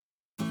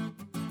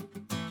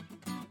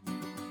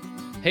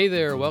Hey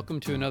there, welcome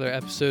to another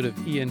episode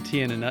of ENT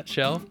in a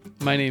Nutshell.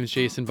 My name is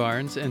Jason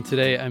Barnes, and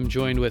today I'm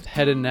joined with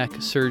head and neck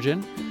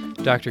surgeon,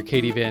 Dr.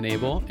 Katie Van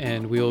Abel,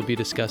 and we will be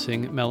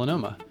discussing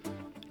melanoma.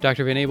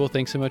 Dr. Van Abel,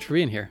 thanks so much for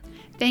being here.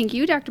 Thank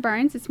you, Dr.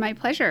 Barnes. It's my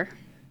pleasure.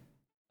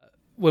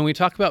 When we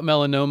talk about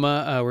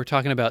melanoma, we're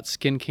talking about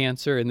skin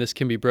cancer, and this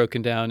can be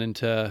broken down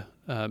into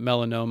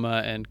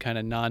melanoma and kind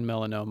of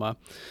non-melanoma.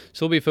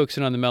 So we'll be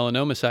focusing on the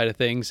melanoma side of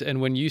things. And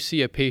when you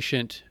see a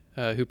patient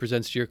who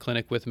presents to your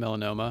clinic with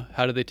melanoma,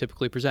 how do they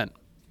typically present?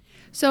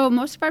 So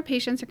most of our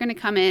patients are going to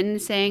come in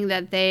saying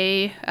that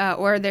they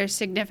or their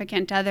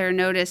significant other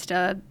noticed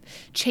a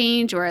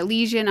change or a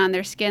lesion on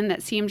their skin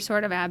that seemed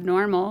sort of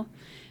abnormal.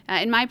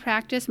 In my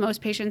practice, most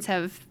patients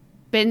have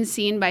been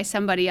seen by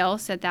somebody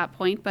else at that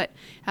point, but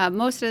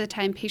most of the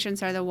time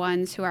patients are the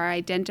ones who are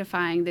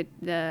identifying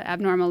the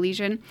abnormal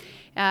lesion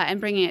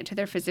and bringing it to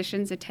their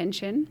physician's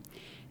attention.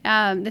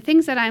 The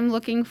things that I'm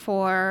looking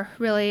for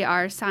really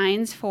are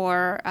signs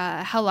for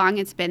how long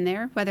it's been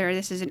there, whether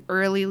this is an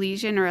early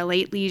lesion or a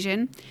late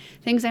lesion.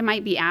 Things I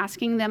might be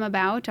asking them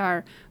about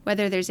are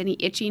whether there's any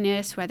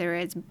itchiness, whether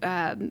it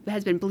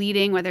has been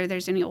bleeding, whether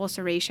there's any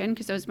ulceration,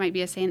 because those might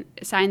be a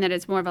sign that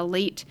it's more of a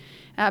late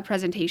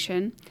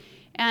presentation.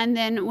 And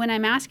then when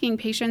I'm asking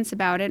patients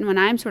about it and when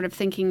I'm sort of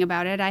thinking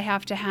about it, I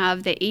have to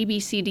have the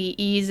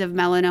ABCDEs of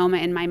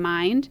melanoma in my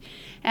mind.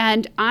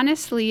 And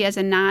honestly, as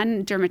a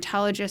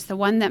non-dermatologist, the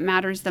one that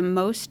matters the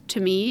most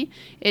to me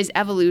is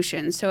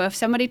evolution. So if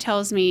somebody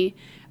tells me,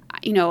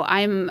 you know,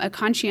 I'm a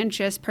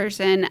conscientious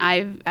person,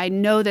 I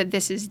know that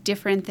this is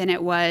different than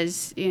it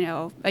was, you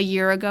know, a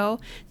year ago,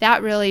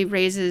 that really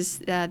raises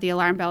the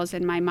alarm bells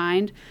in my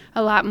mind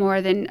a lot more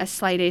than a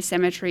slight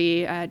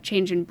asymmetry,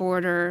 change in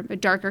border, a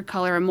darker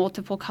color, or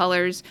multiple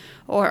colors,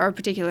 or a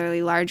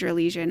particularly larger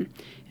lesion.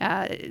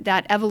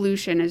 That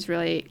evolution is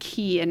really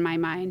key in my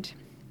mind.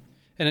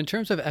 And in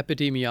terms of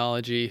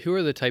epidemiology, who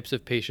are the types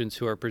of patients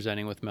who are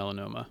presenting with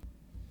melanoma?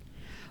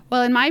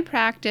 Well, in my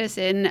practice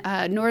in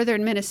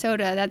northern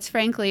Minnesota, that's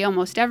frankly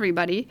almost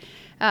everybody.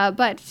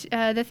 But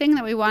the thing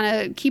that we want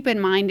to keep in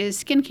mind is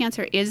skin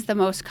cancer is the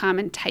most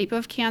common type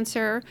of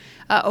cancer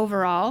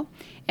overall.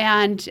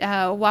 And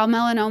while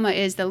melanoma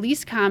is the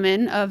least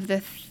common of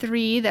the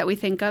three that we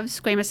think of,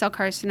 squamous cell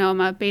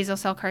carcinoma, basal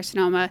cell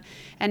carcinoma,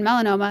 and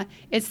melanoma,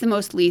 it's the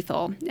most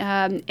lethal.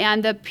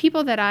 And the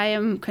people that I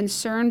am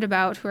concerned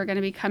about who are going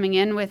to be coming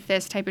in with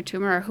this type of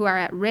tumor or who are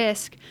at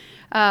risk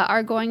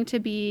are going to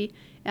be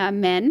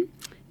men.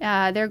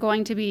 They're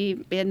going to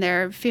be in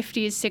their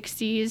 50s,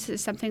 60s,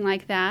 something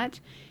like that.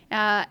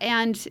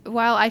 And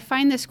while I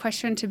find this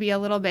question to be a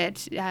little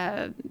bit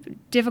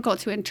difficult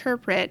to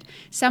interpret,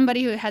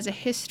 somebody who has a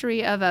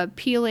history of a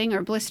peeling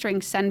or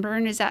blistering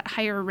sunburn is at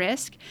higher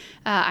risk.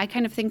 I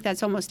kind of think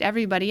that's almost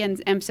everybody,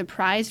 and am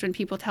surprised when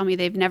people tell me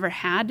they've never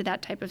had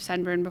that type of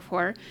sunburn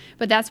before.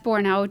 But that's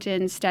borne out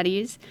in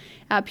studies.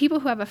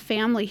 People who have a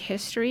family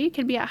history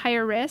can be at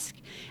higher risk.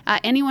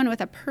 Anyone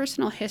with a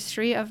personal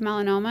history of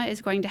melanoma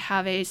is going to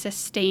have a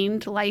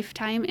sustained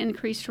lifetime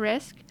increased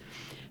risk.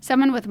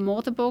 Someone with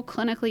multiple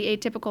clinically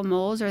atypical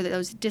moles or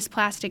those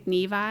dysplastic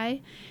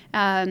nevi.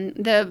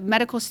 The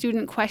medical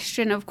student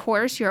question, of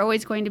course, you're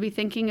always going to be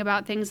thinking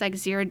about things like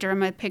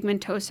xeroderma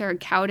pigmentosa or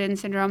Cowden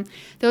syndrome.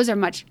 Those are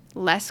much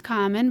less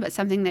common, but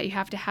something that you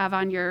have to have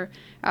on your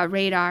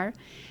radar.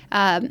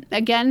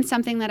 Again,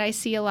 something that I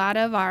see a lot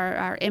of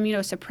are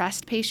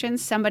immunosuppressed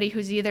patients, somebody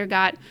who's either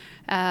got,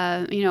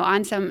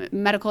 on some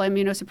medical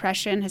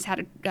immunosuppression, has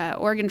had an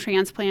organ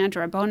transplant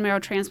or a bone marrow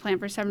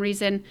transplant for some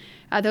reason.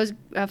 Those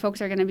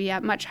folks are going to be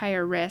at much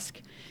higher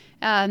risk.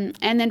 And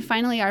then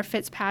finally, our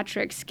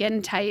Fitzpatrick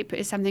skin type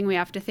is something we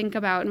have to think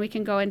about, and we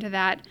can go into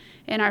that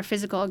in our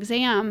physical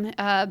exam.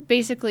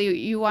 Basically,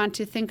 you want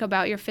to think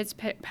about your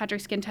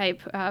Fitzpatrick skin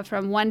type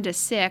from 1 to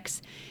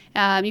 6.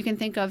 You can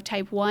think of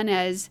type 1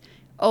 as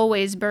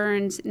always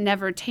burns,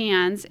 never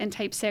tans, and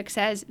type 6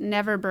 as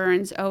never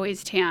burns,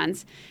 always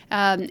tans.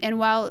 And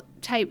while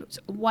types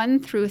 1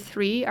 through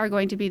 3 are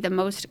going to be the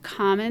most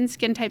common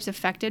skin types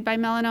affected by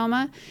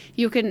melanoma,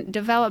 you can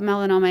develop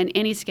melanoma in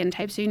any skin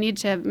type, so you need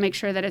to make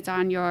sure that it's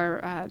on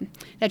your,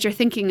 that you're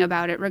thinking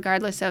about it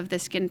regardless of the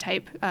skin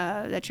type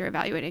that you're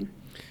evaluating.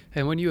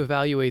 And when you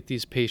evaluate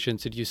these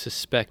patients and you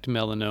suspect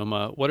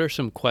melanoma, what are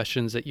some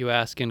questions that you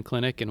ask in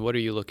clinic, and what are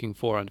you looking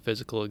for on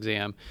physical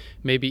exam,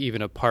 maybe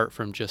even apart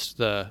from just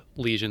the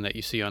lesion that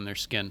you see on their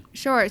skin?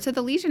 Sure. So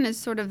the lesion is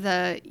sort of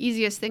the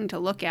easiest thing to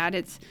look at.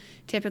 It's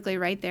typically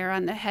right there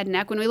on the head and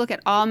neck. When we look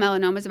at all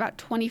melanomas, about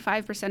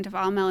 25% of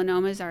all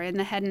melanomas are in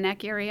the head and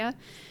neck area.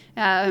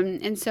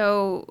 And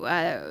so,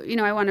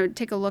 I want to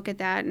take a look at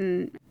that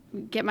and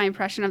get my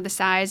impression of the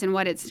size and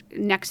what it's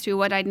next to,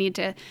 what I'd need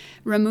to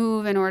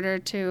remove in order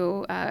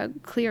to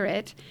clear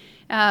it.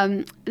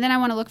 And then I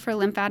want to look for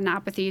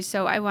lymphadenopathies.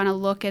 So I want to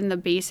look in the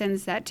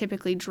basins that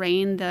typically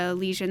drain the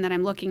lesion that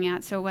I'm looking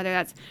at. So whether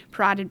that's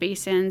parotid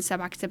basins,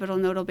 suboccipital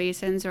nodal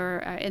basins,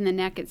 or in the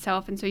neck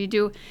itself. And so you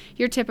do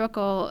your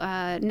typical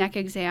neck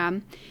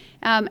exam.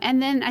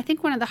 And then I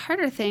think one of the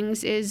harder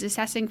things is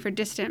assessing for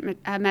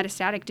distant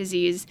metastatic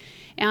disease.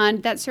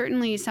 And that's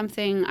certainly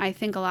something I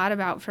think a lot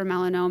about for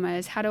melanoma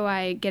is how do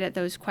I get at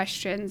those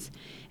questions?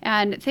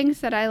 And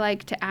things that I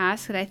like to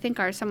ask that I think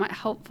are somewhat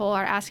helpful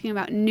are asking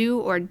about new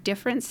or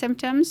different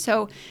symptoms.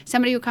 So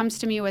somebody who comes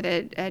to me with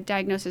a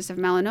diagnosis of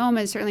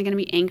melanoma is certainly going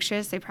to be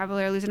anxious. They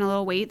probably are losing a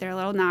little weight. They're a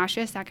little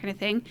nauseous, that kind of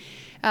thing.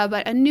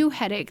 But a new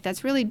headache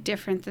that's really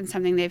different than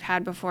something they've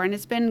had before, and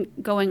it's been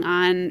going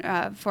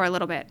on for a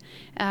little bit.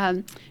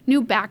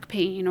 New back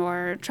pain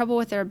or trouble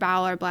with their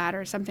bowel or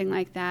bladder, something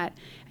like that.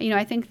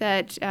 I think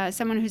that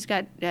someone who's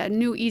got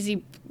new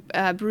easy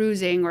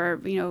bruising or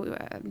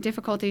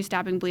difficulty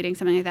stopping bleeding,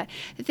 something like that.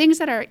 The things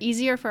that are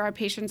easier for our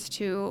patients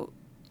to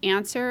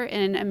answer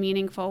in a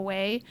meaningful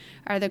way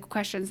are the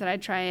questions that I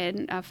try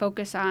and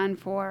focus on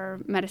for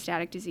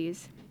metastatic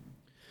disease.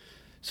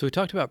 So we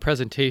talked about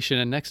presentation,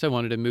 and next I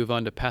wanted to move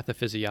on to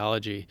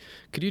pathophysiology.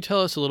 Could you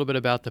tell us a little bit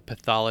about the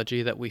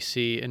pathology that we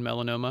see in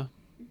melanoma?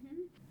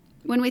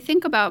 When we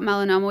think about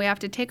melanoma, we have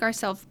to take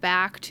ourselves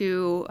back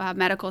to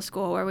medical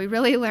school, where we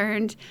really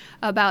learned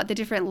about the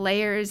different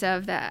layers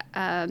of the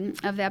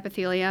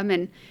epithelium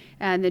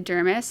and the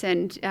dermis,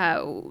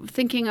 and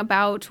thinking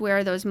about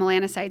where those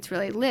melanocytes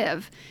really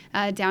live,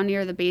 down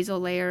near the basal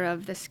layer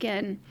of the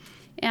skin.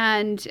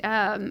 And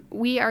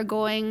we are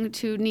going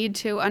to need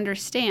to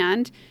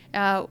understand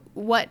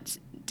what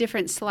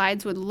different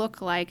slides would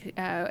look like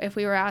if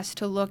we were asked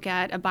to look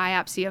at a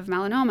biopsy of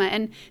melanoma.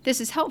 And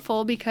this is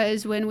helpful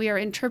because when we are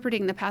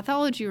interpreting the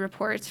pathology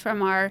reports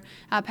from our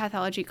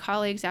pathology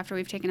colleagues after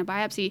we've taken a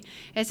biopsy,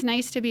 it's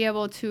nice to be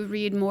able to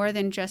read more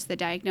than just the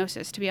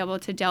diagnosis, to be able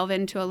to delve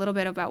into a little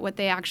bit about what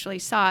they actually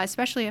saw,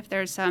 especially if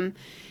there's some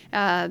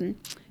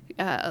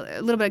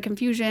a little bit of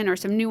confusion or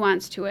some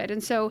nuance to it.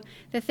 And so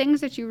the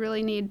things that you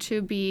really need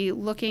to be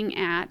looking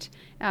at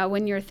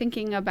when you're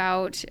thinking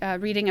about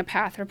reading a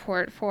path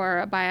report for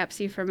a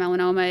biopsy for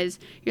melanoma is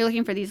you're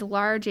looking for these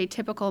large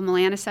atypical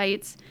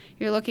melanocytes.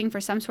 You're looking for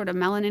some sort of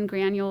melanin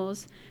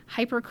granules,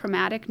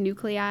 hyperchromatic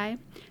nuclei.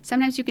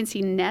 Sometimes you can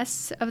see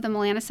nests of the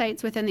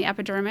melanocytes within the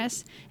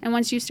epidermis. And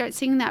once you start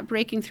seeing that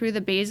breaking through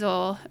the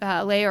basal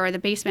layer or the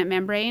basement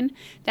membrane,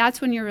 that's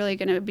when you're really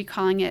going to be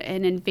calling it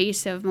an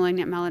invasive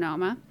malignant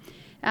melanoma.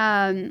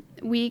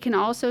 We can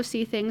also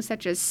see things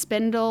such as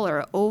spindle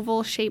or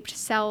oval-shaped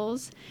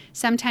cells.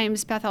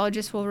 Sometimes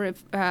pathologists will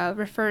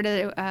refer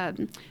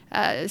to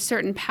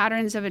certain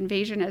patterns of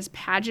invasion as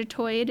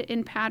pagetoid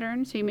in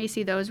pattern, so you may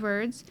see those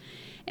words.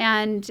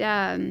 And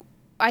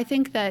I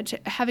think that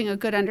having a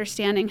good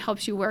understanding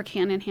helps you work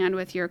hand in hand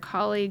with your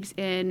colleagues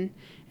in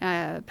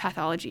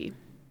pathology.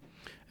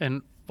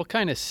 And what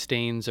kind of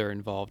stains are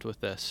involved with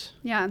this?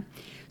 Yeah.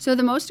 So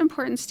the most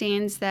important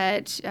stains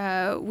that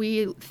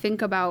we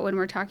think about when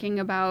we're talking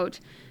about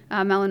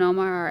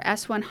melanoma are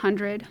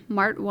S100,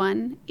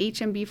 MART1,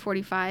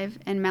 HMB45,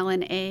 and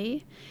Melin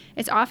A.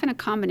 It's often a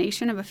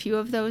combination of a few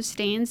of those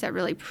stains that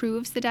really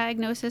proves the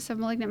diagnosis of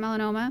malignant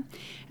melanoma.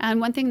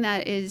 And one thing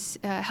that is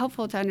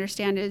helpful to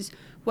understand is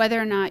whether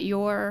or not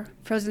your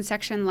frozen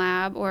section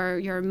lab or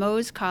your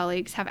Mohs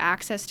colleagues have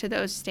access to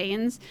those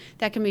stains.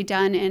 That can be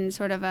done in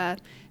sort of a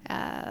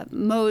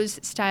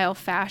Mohs style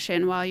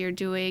fashion while you're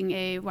doing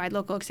a wide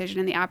local excision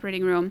in the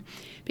operating room,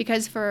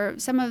 because for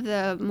some of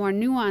the more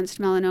nuanced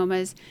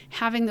melanomas,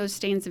 having those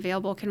stains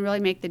available can really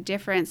make the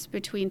difference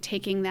between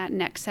taking that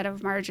next set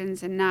of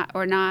margins and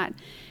not.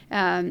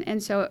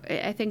 And so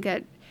I think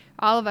that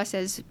all of us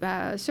as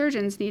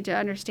surgeons need to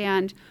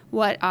understand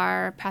what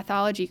our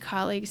pathology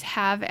colleagues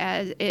have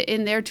as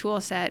in their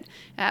tool set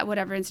at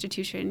whatever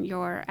institution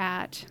you're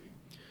at.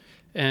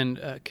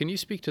 And can you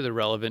speak to the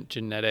relevant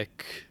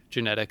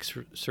genetics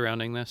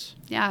surrounding this?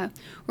 Yeah,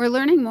 we're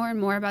learning more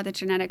and more about the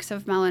genetics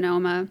of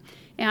melanoma.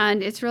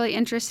 And it's really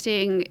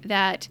interesting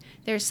that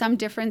there's some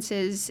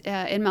differences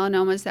in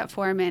melanomas that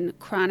form in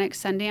chronic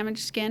sun-damaged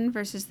skin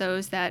versus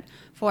those that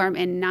form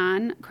in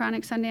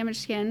non-chronic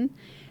sun-damaged skin.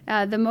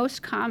 The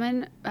most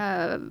common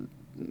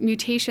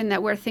mutation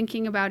that we're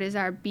thinking about is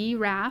our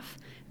BRAF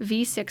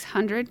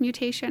V600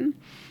 mutation.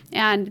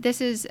 And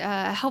this is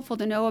helpful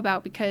to know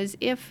about because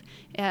if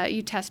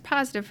you test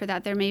positive for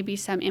that, there may be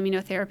some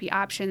immunotherapy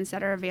options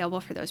that are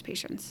available for those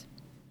patients.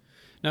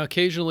 Now,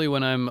 occasionally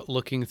when I'm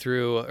looking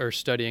through or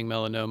studying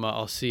melanoma,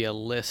 I'll see a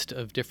list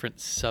of different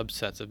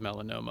subsets of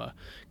melanoma.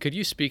 Could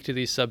you speak to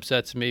these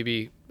subsets,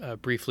 maybe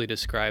briefly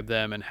describe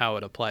them and how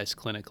it applies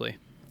clinically?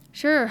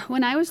 Sure.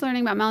 When I was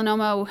learning about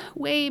melanoma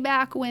way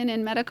back when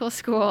in medical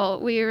school,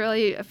 we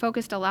really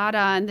focused a lot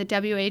on the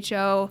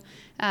WHO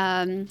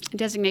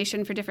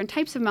designation for different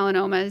types of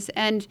melanomas,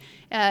 and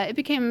it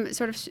became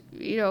sort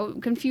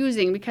of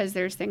confusing because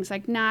there's things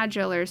like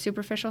nodular,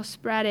 superficial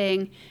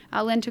spreading,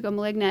 lentigo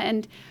malignant,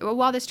 and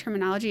while this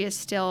terminology is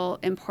still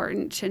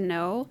important to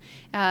know,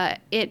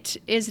 it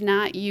is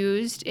not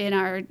used in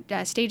our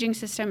staging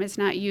system. It's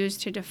not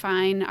used to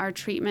define our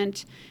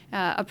treatment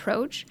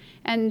approach,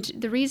 and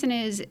the reason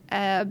is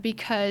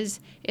because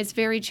it's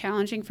very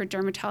challenging for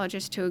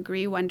dermatologists to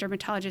agree one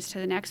dermatologist to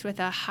the next with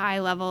a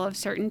high level of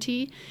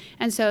certainty.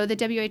 And And so the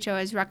WHO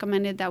has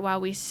recommended that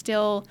while we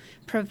still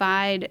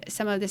provide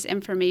some of this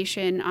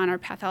information on our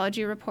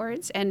pathology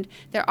reports, and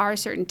there are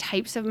certain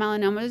types of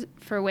melanomas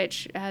for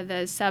which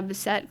the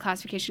subset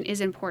classification is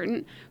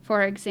important.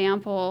 For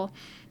example,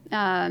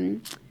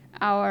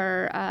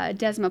 our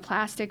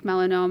desmoplastic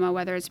melanoma,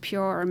 whether it's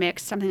pure or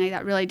mixed, something like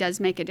that really does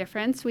make a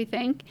difference, we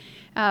think.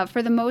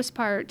 For the most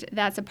part,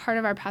 that's a part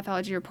of our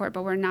pathology report,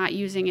 but we're not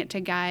using it to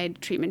guide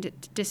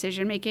treatment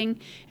decision making.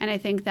 And I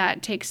think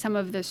that takes some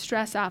of the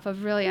stress off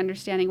of really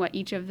understanding what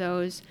each of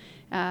those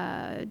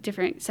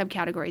different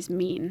subcategories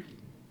mean.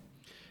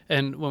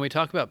 And when we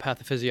talk about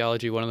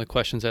pathophysiology, one of the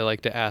questions I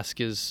like to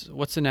ask is,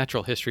 what's the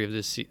natural history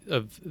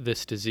of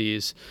this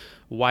disease?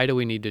 Why do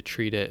we need to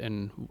treat it,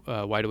 and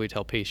why do we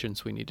tell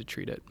patients we need to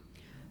treat it?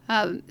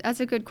 That's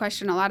a good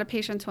question. A lot of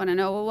patients want to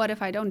know, well, what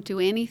if I don't do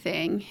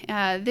anything?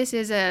 This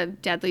is a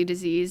deadly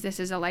disease. This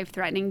is a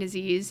life-threatening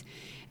disease.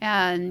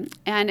 And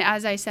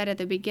as I said at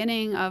the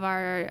beginning of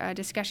our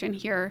discussion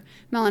here,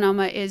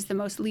 melanoma is the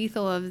most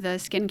lethal of the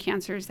skin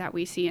cancers that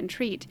we see and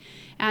treat.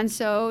 And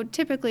so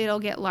typically it'll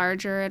get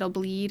larger, it'll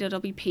bleed, it'll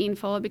be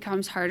painful, it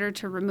becomes harder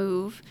to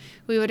remove.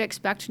 We would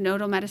expect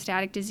nodal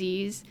metastatic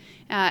disease,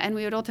 and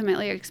we would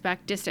ultimately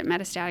expect distant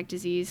metastatic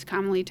disease,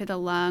 commonly to the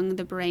lung,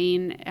 the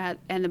brain,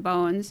 and the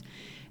bones.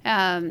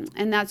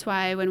 And that's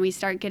why when we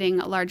start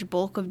getting a large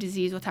bulk of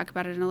disease, we'll talk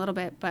about it in a little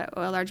bit, but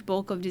a large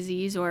bulk of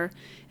disease or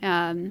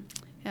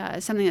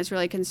something that's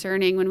really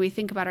concerning, when we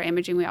think about our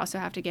imaging, we also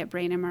have to get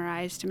brain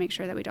MRIs to make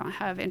sure that we don't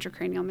have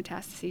intracranial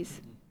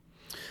metastases.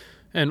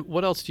 And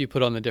what else do you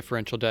put on the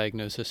differential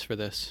diagnosis for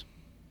this?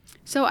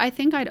 So I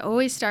think I'd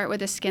always start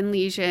with a skin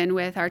lesion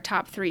with our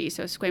top three.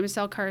 So squamous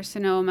cell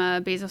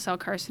carcinoma, basal cell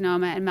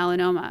carcinoma, and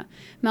melanoma.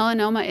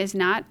 Melanoma is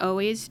not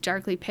always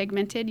darkly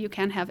pigmented. You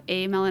can have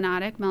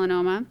amelanotic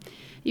melanoma.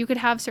 You could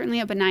have certainly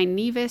a benign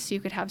nevus. You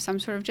could have some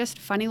sort of just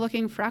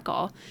funny-looking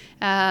freckle.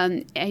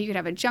 And you could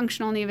have a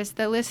junctional nevus.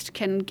 The list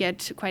can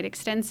get quite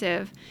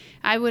extensive.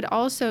 I would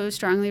also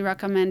strongly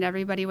recommend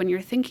everybody, when you're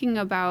thinking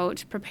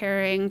about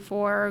preparing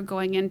for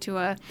going into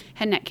a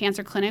head and neck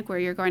cancer clinic where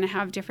you're going to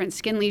have different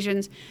skin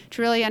lesions,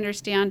 to really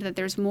understand that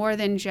there's more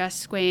than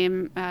just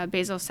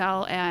basal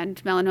cell,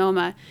 and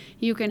melanoma.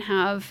 You can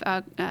have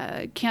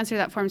cancer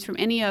that forms from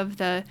any of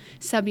the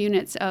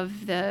subunits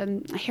of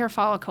the hair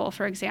follicle,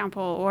 for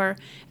example, or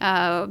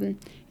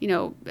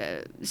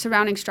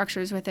surrounding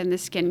structures within the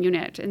skin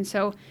unit. And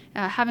so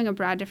having a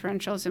broad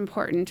differential is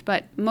important,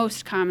 but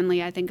most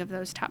commonly I think of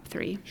those top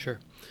three. Sure.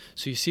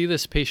 So you see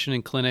this patient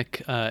in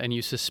clinic and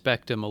you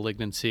suspect a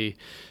malignancy.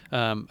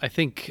 I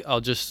think I'll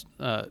just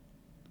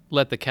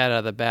let the cat out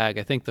of the bag.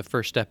 I think the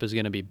first step is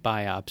going to be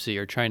biopsy,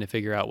 or trying to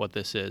figure out what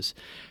this is.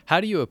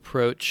 How do you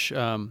approach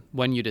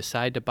when you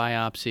decide to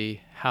biopsy,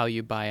 how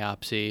you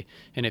biopsy,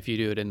 and if you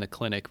do it in the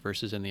clinic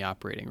versus in the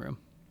operating room?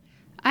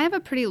 I have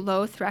a pretty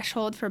low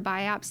threshold for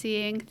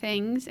biopsying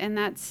things, and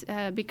that's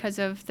because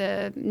of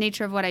the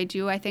nature of what I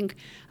do. I think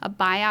a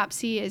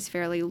biopsy is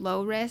fairly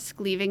low risk.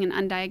 Leaving an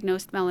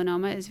undiagnosed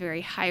melanoma is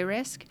very high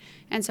risk,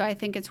 and so I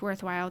think it's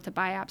worthwhile to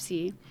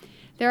biopsy.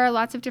 There are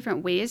lots of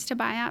different ways to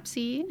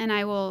biopsy, and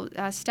I will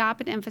stop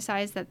and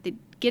emphasize that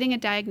getting a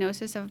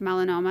diagnosis of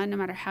melanoma, no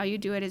matter how you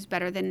do it, is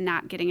better than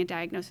not getting a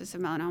diagnosis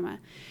of melanoma.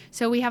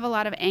 So we have a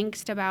lot of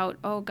angst about,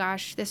 oh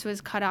gosh, this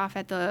was cut off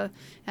at the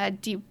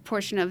deep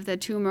portion of the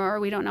tumor, or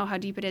we don't know how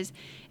deep it is.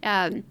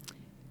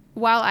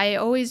 While I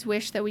always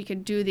wish that we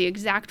could do the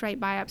exact right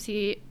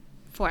biopsy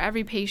for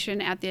every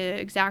patient at the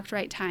exact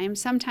right time,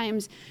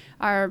 sometimes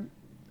our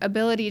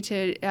ability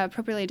to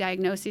appropriately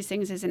diagnose these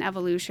things is an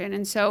evolution.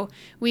 And so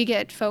we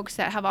get folks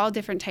that have all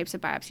different types of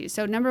biopsies.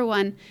 So number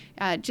one,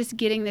 just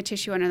getting the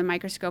tissue under the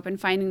microscope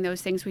and finding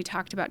those things we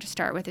talked about to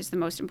start with is the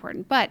most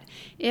important. But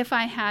if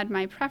I had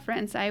my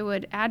preference, I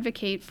would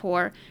advocate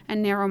for a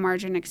narrow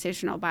margin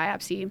excisional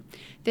biopsy.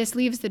 This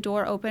leaves the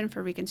door open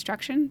for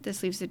reconstruction.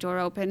 This leaves the door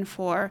open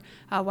for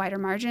wider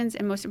margins.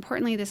 And most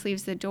importantly, this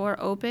leaves the door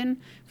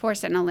open for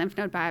sentinel lymph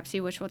node biopsy,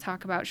 which we'll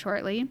talk about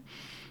shortly.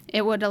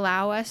 It would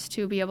allow us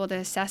to be able to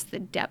assess the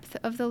depth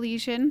of the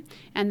lesion,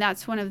 and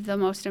that's one of the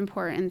most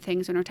important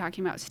things when we're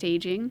talking about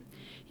staging.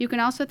 You can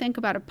also think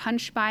about a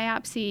punch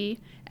biopsy,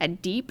 a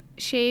deep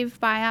shave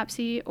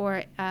biopsy,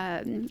 or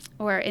an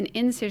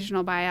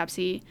incisional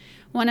biopsy.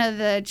 One of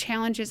the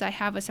challenges I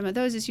have with some of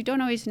those is you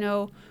don't always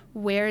know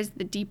where's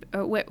the deep,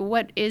 or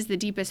what is the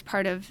deepest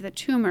part of the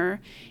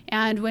tumor.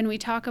 And when we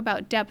talk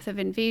about depth of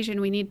invasion,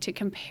 we need to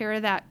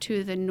compare that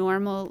to the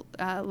normal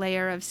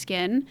layer of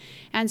skin.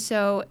 And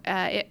so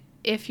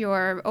if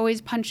you're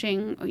always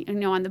punching,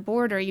 on the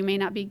border, you may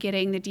not be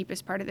getting the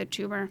deepest part of the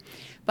tumor.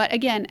 But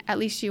again, at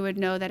least you would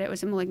know that it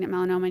was a malignant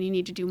melanoma and you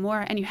need to do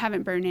more, and you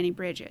haven't burned any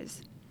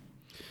bridges.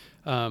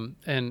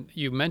 And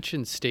you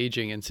mentioned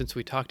staging, and since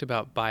we talked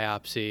about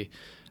biopsy,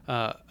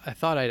 I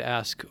thought I'd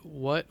ask,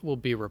 what will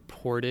be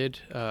reported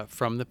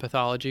from the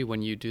pathology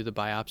when you do the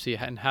biopsy,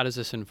 and how does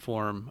this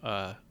inform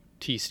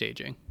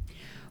T-staging?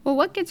 Well,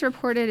 what gets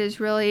reported is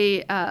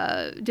really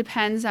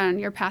depends on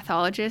your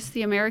pathologist.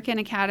 The American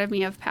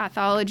Academy of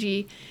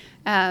Pathology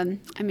I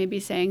may be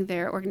saying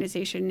their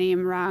organization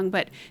name wrong,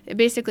 but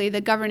basically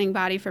the governing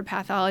body for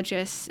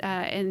pathologists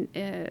in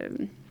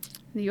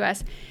the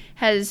U.S.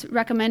 has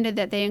recommended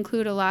that they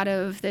include a lot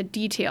of the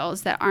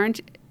details that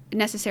aren't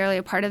necessarily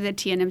a part of the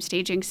TNM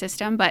staging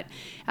system, but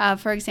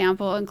for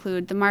example,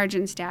 include the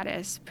margin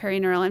status,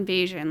 perineural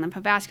invasion,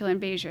 lymphovascular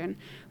invasion,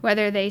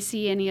 whether they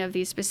see any of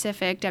these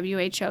specific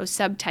WHO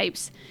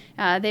subtypes.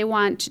 They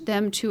want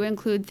them to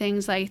include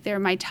things like their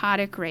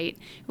mitotic rate,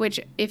 which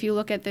if you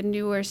look at the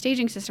newer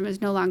staging system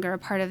is no longer a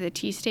part of the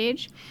T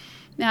stage.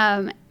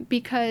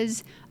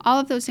 Because all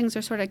of those things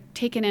are sort of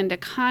taken into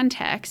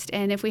context,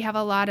 and if we have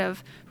a lot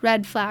of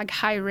red flag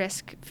high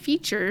risk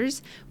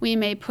features, we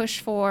may push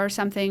for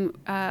something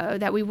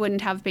that we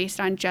wouldn't have based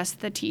on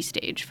just the T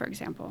stage, for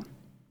example.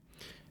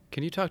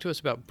 Can you talk to us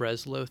about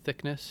Breslow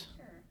thickness?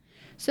 Sure.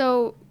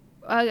 So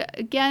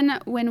again,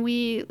 when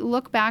we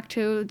look back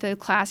to the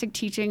classic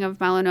teaching of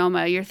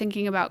melanoma, you're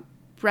thinking about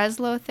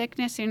Breslow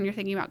thickness and you're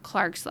thinking about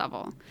Clark's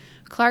level.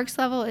 Clark's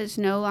level is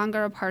no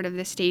longer a part of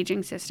the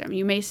staging system.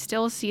 You may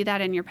still see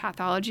that in your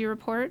pathology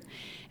report,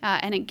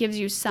 and it gives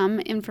you some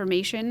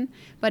information,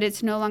 but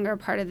it's no longer a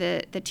part of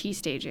the T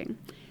staging.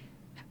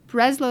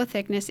 Breslow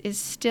thickness is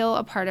still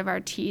a part of our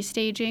T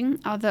staging,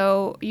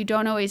 although you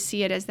don't always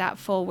see it as that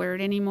full word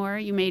anymore.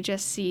 You may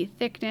just see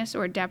thickness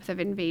or depth of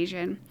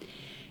invasion.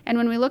 And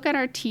when we look at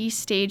our T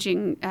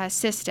staging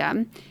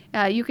system,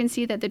 you can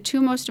see that the two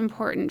most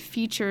important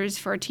features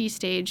for T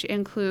stage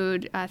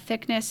include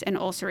thickness and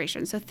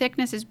ulceration. So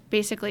thickness is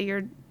basically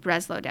your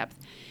Breslow depth.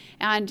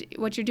 And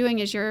what you're doing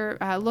is you're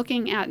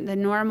looking at the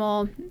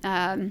normal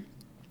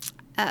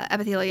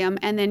epithelium,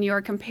 and then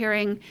you're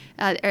comparing,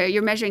 or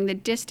you're measuring the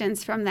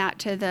distance from that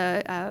to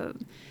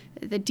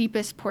the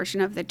deepest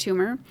portion of the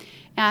tumor.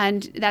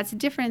 And that's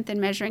different than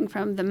measuring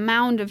from the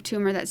mound of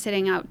tumor that's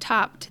sitting out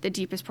top to the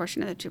deepest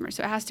portion of the tumor.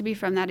 So it has to be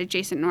from that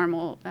adjacent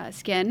normal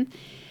skin.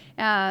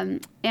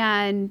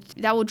 And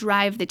that will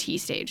drive the T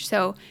stage.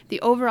 So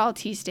the overall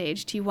T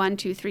stage, T1,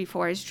 2, 3,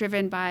 4, is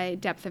driven by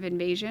depth of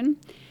invasion.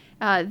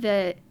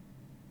 The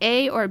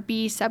A or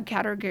B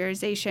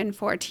subcategorization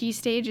for T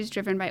stage is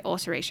driven by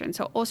ulceration.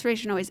 So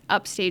ulceration always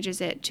upstages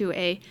it to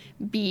a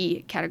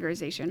B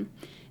categorization,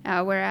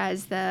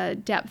 whereas the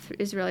depth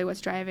is really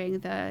what's driving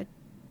the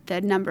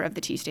number of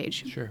the T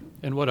stage. Sure.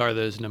 And what are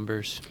those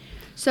numbers?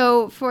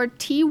 So for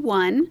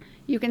T1,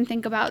 you can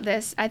think about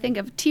this. I think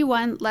of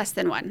T1 less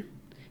than 1,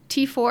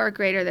 T4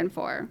 greater than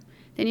 4.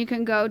 Then you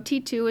can go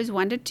T2 is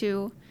 1 to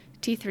 2,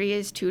 T3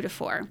 is 2 to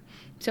 4.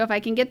 So if I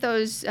can get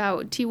those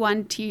T1,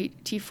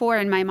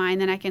 T4 in my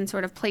mind, then I can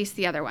sort of place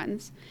the other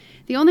ones.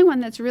 The only one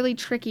that's really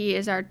tricky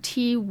is our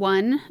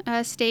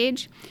T1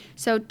 stage.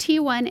 So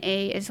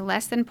T1A is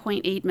less than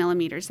 0.8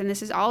 millimeters, and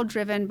this is all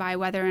driven by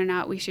whether or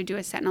not we should do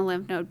a sentinel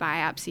lymph node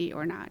biopsy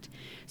or not.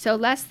 So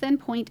less than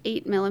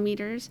 0.8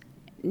 millimeters,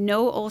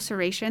 no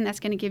ulceration, that's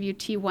going to give you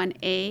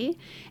T1A,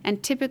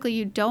 and typically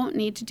you don't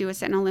need to do a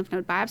sentinel lymph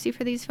node biopsy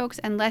for these folks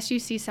unless you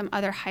see some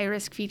other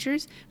high-risk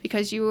features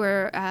because you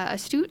were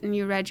astute and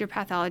you read your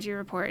pathology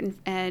report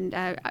and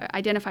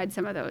identified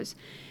some of those.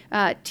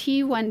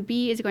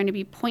 T1B is going to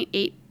be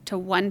 0.8 to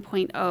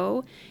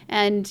 1.0,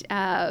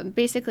 and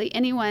basically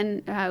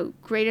anyone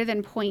greater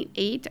than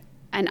 0.8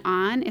 and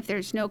on, if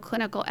there's no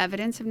clinical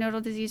evidence of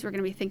nodal disease, we're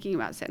going to be thinking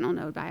about sentinel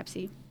node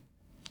biopsy.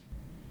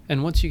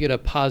 And once you get a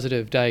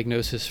positive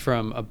diagnosis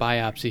from a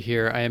biopsy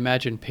here, I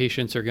imagine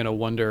patients are going to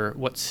wonder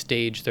what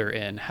stage they're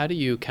in. How do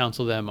you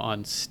counsel them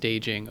on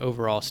staging,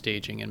 overall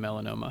staging in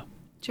melanoma?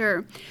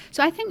 Sure.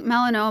 So I think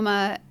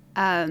melanoma,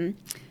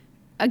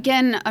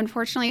 again,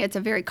 unfortunately, it's a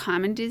very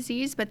common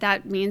disease, but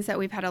that means that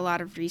we've had a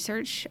lot of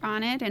research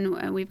on it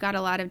and we've got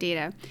a lot of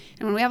data.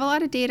 And when we have a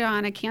lot of data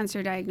on a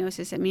cancer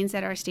diagnosis, it means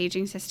that our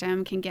staging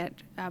system can get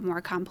more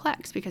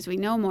complex because we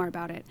know more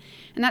about it.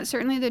 And that's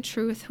certainly the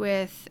truth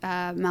with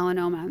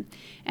melanoma.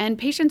 And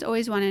patients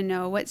always want to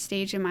know what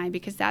stage am I,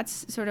 because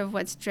that's sort of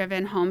what's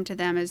driven home to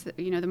them as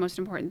the most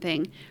important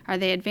thing. Are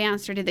they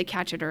advanced or did they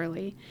catch it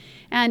early?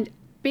 And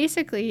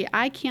basically,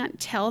 I can't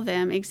tell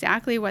them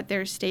exactly what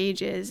their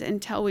stage is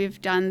until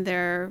we've done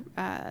their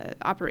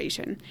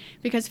operation.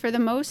 Because for the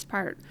most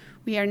part,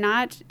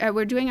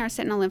 we're doing our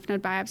sentinel lymph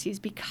node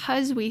biopsies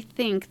because we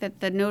think that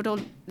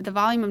the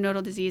volume of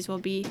nodal disease will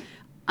be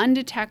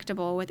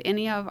undetectable with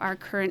any of our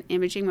current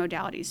imaging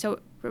modalities. So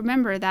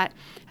remember that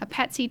a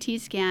PET CT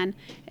scan,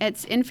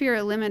 its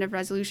inferior limit of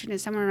resolution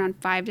is somewhere around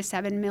 5 to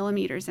 7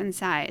 millimeters in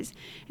size.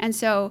 And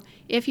so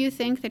if you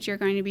think that you're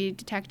going to be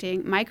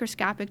detecting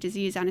microscopic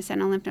disease on a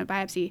sentinel lymph node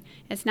biopsy,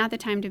 it's not the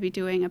time to be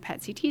doing a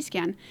PET CT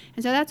scan.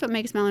 And so that's what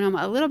makes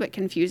melanoma a little bit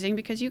confusing,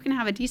 because you can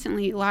have a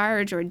decently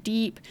large or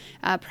deep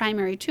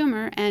primary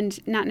tumor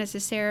and not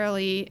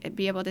necessarily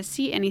be able to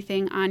see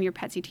anything on your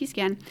PET CT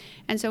scan.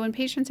 And so when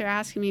patients are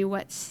asking me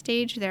what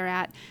stage they're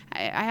at,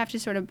 I have to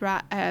sort of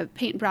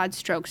paint broad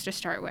strokes to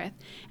start with.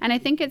 And I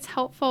think it's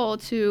helpful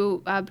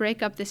to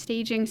break up the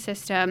staging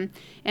system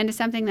into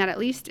something that at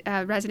least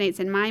resonates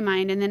in my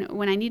mind. And then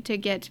when I need to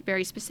get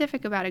very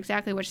specific about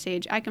exactly which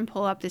stage, I can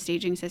pull up the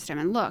staging system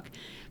and look.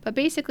 But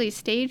basically,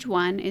 stage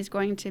 1 is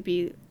going to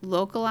be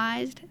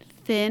localized,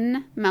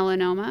 thin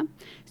melanoma,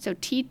 so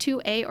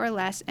T2A or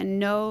less, and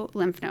no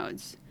lymph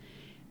nodes.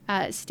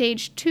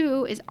 Stage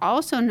 2 is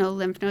also no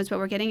lymph nodes, but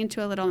we're getting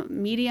into a little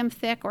medium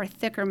thick or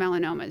thicker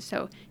melanomas,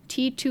 so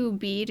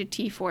T2B to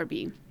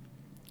T4B.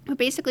 But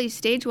basically,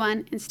 stage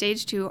 1 and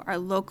stage 2 are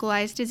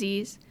localized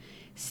disease.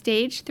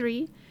 Stage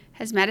 3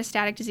 has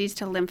metastatic disease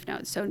to lymph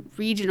nodes, so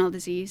regional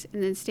disease,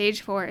 and then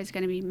stage 4 is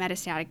going to be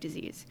metastatic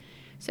disease.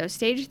 So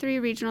stage 3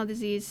 regional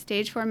disease,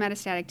 stage 4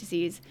 metastatic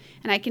disease,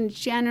 and I can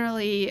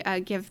generally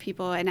give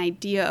people an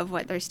idea of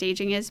what their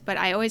staging is, but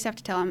I always have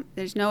to tell them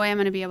there's no way I'm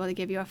going to be able to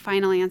give you a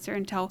final answer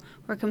until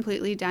we're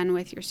completely done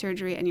with your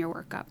surgery and your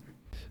workup.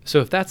 So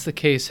if that's the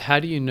case, how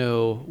do you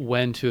know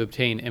when to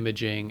obtain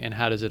imaging, and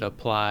how does it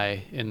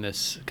apply in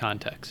this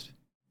context?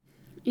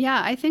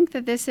 Yeah, I think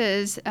that this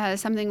is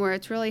something where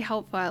it's really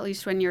helpful, at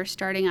least when you're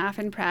starting off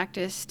in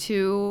practice,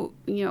 to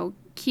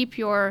keep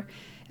your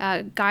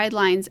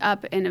guidelines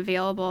up and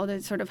available to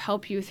sort of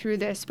help you through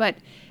this. But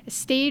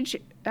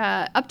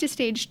up to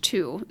stage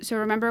 2. So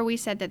remember, we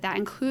said that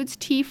includes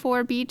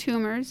T4B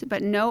tumors,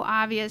 but no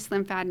obvious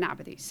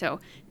lymphadenopathy. So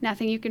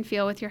nothing you can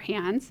feel with your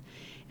hands.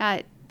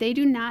 They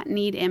do not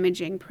need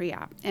imaging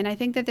pre-op. And I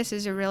think that this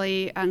is a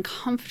really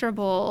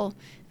uncomfortable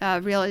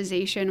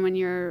realization when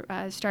you're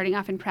starting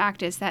off in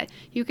practice, that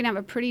you can have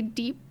a pretty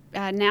deep,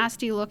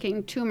 nasty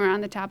looking tumor on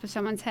the top of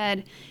someone's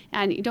head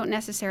and you don't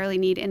necessarily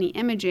need any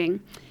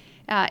imaging.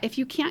 If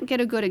you can't get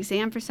a good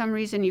exam for some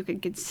reason, you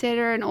could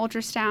consider an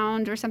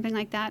ultrasound or something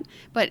like that,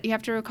 but you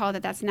have to recall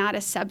that that's not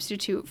a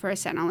substitute for a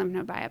sentinel lymph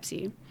node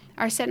biopsy.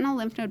 Our sentinel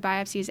lymph node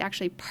biopsy is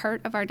actually part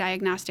of our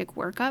diagnostic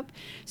workup.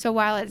 So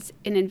while it's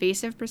an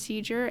invasive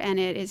procedure and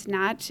it is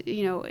not,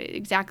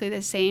 exactly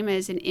the same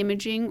as an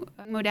imaging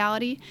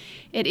modality,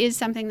 it is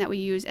something that we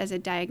use as a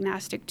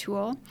diagnostic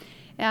tool.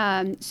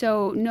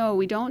 So no,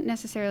 we don't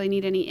necessarily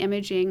need any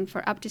imaging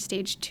for up to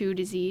stage 2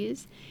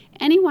 disease.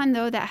 Anyone,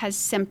 though, that has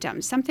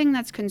symptoms, something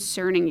that's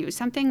concerning you,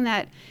 something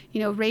that,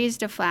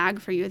 raised a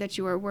flag for you that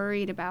you were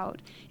worried about,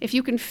 if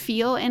you can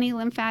feel any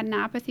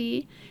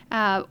lymphadenopathy,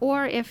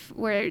 or if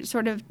we're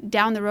sort of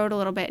down the road a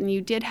little bit and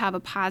you did have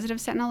a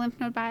positive sentinel lymph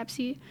node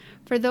biopsy,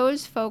 for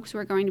those folks,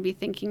 we're going to be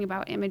thinking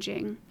about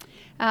imaging.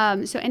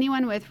 So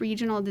anyone with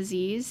regional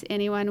disease,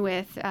 anyone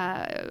with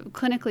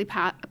clinically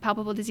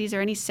palpable disease,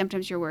 or any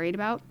symptoms you're worried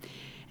about.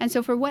 And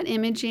so for what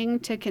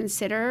imaging to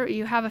consider,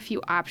 you have a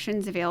few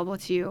options available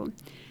to you.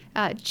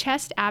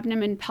 Chest,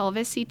 abdomen,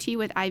 pelvis CT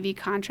with IV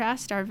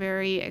contrast are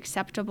very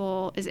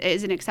acceptable,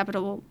 is an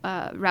acceptable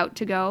route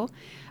to go.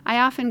 I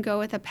often go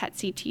with a PET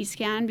CT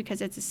scan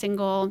because it's a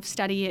single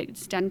study,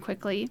 it's done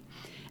quickly.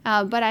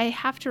 But I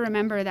have to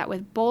remember that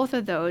with both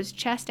of those,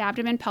 chest,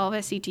 abdomen,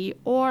 pelvis CT,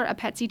 or a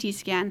PET CT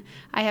scan,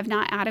 I have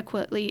not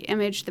adequately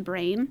imaged the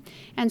brain.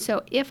 And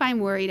so if I'm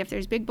worried, if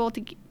there's big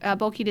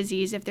bulky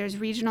disease, if there's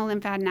regional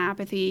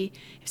lymphadenopathy,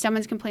 if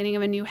someone's complaining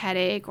of a new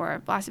headache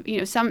or loss of,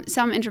 some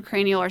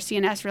intracranial or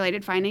CNS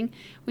related finding,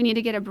 we need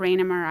to get a brain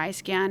MRI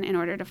scan in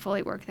order to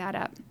fully work that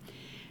up.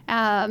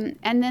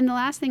 And then the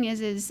last thing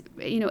is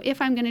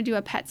if I'm going to do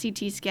a PET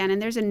CT scan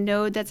and there's a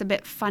node that's a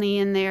bit funny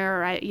in there,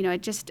 or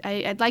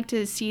I'd like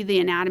to see the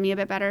anatomy a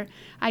bit better,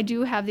 I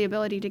do have the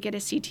ability to get a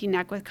CT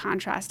neck with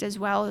contrast as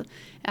well,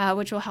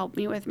 which will help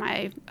me with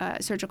my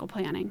surgical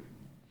planning.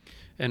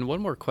 And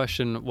one more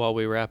question while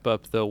we wrap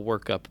up the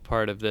workup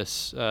part of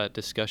this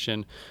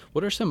discussion.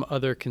 What are some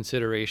other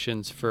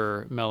considerations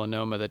for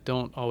melanoma that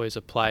don't always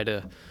apply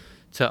to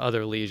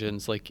other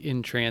lesions, like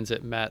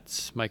in-transit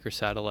mets,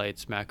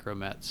 microsatellites,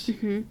 macromets?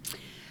 Mm-hmm.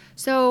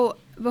 So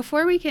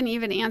before we can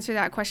even answer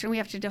that question, we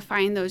have to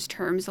define those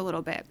terms a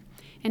little bit.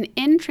 An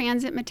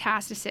in-transit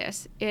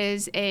metastasis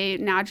is a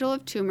nodule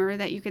of tumor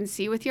that you can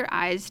see with your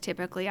eyes,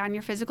 typically on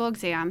your physical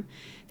exam,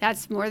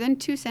 that's more than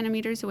 2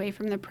 centimeters away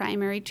from the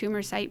primary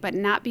tumor site, but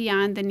not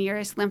beyond the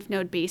nearest lymph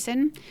node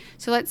basin.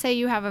 So let's say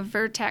you have a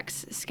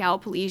vertex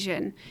scalp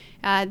lesion.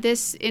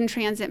 This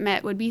in-transit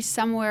met would be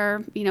somewhere,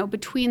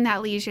 between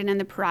that lesion and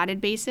the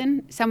parotid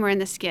basin, somewhere in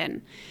the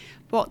skin.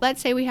 Well,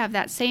 let's say we have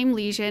that same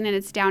lesion and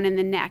it's down in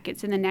the neck.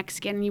 It's in the neck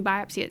skin and you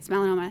biopsy it, it's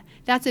melanoma.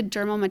 That's a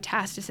dermal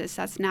metastasis.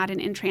 That's not an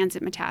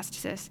in-transit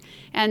metastasis.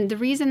 And the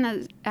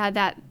reason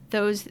that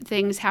those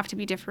things have to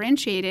be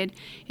differentiated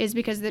is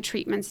because the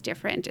treatment's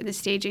different and the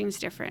staging's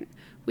different.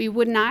 We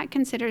would not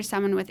consider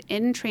someone with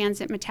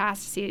in-transit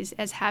metastases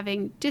as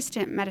having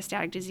distant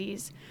metastatic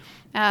disease.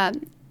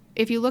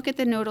 If you look at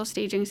the nodal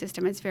staging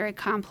system, it's very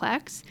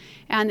complex,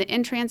 and the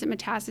in-transit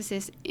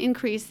metastasis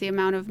increase the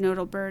amount of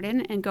nodal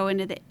burden and go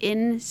into the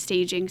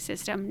in-staging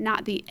system,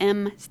 not the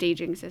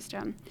M-staging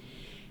system.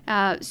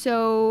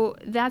 So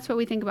that's what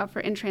we think about for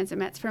in-transit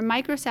mets. For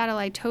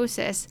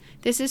microsatellitosis,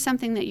 this is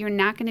something that you're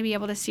not going to be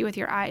able to see with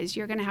your eyes.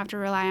 You're going to have to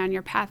rely on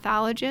your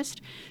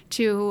pathologist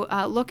to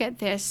look at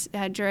this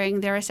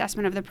during their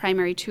assessment of the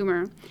primary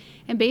tumor.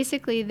 And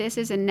basically, this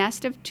is a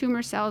nest of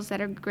tumor cells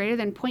that are greater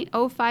than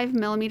 0.05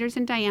 millimeters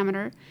in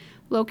diameter,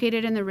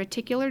 located in the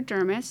reticular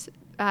dermis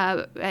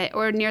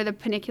or near the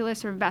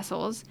panniculus or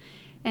vessels.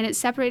 And it's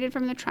separated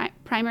from the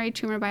primary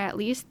tumor by at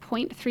least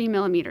 0.3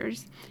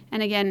 millimeters.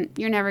 And again,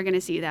 you're never going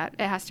to see that.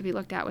 It has to be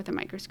looked at with a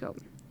microscope.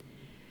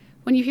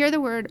 When you hear the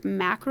word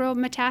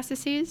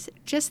macrometastases,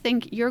 just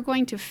think you're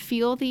going to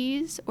feel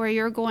these or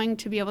you're going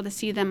to be able to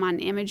see them on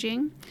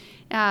imaging.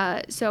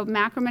 So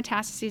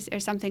macrometastases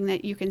are something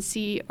that you can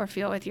see or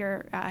feel with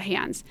your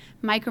hands.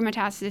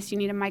 Micrometastasis, you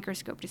need a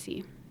microscope to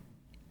see.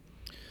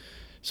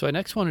 So I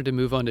next wanted to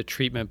move on to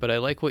treatment, but I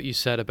like what you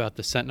said about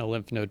the sentinel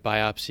lymph node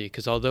biopsy,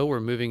 because although we're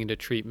moving into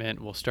treatment,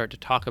 we'll start to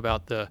talk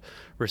about the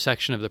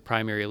resection of the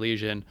primary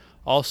lesion.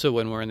 Also,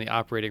 when we're in the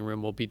operating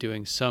room, we'll be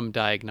doing some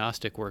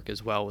diagnostic work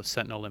as well with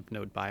sentinel lymph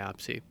node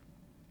biopsy.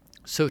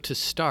 So to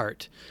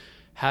start,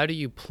 how do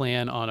you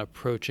plan on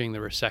approaching the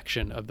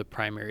resection of the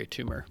primary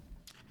tumor?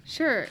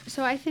 Sure.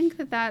 So I think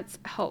that that's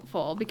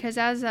helpful because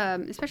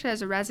especially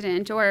as a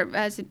resident or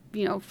as,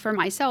 for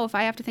myself,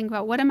 I have to think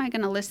about what am I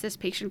going to list this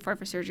patient for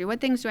surgery?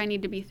 What things do I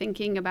need to be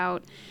thinking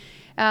about?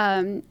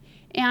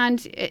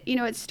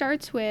 It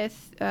starts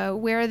with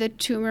where the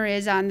tumor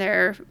is on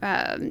their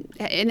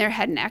in their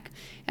head and neck.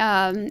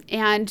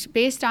 And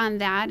based on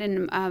that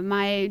and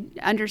my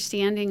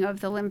understanding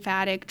of the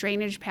lymphatic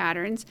drainage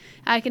patterns,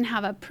 I can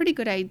have a pretty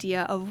good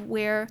idea of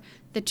where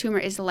the tumor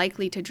is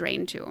likely to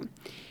drain to.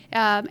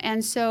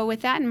 And so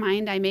with that in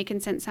mind, I may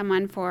consent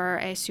someone for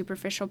a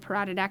superficial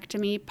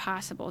parotidectomy,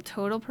 possible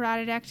total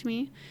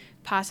parotidectomy,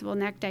 possible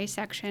neck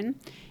dissection.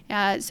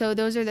 So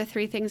those are the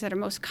three things that are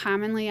most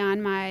commonly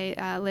on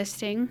my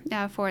listing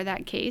for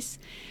that case.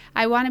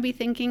 I want to be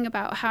thinking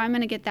about how I'm going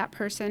to get that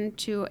person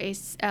to a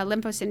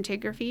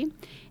lymphoscintigraphy.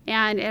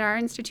 And at our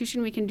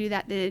institution, we can do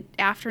that the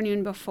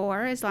afternoon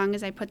before, as long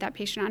as I put that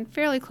patient on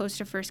fairly close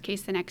to first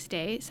case the next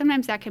day.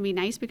 Sometimes that can be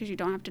nice because you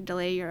don't have to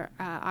delay your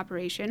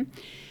operation.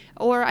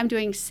 Or I'm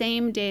doing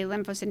same day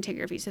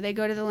lymphoscintigraphy. So they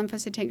go to the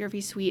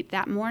lymphoscintigraphy suite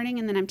that morning,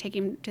 and then I'm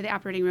taking them to the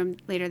operating room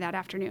later that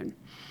afternoon.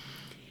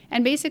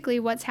 And basically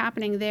what's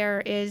happening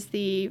there is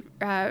the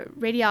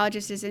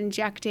radiologist is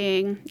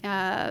injecting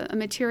a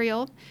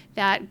material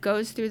that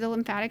goes through the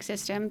lymphatic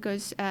system,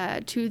 goes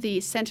to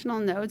the sentinel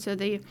node, so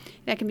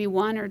that can be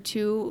one or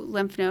two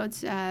lymph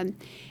nodes,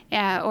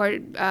 or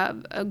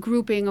a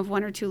grouping of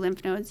one or two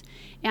lymph nodes,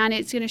 and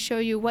it's going to show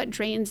you what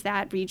drains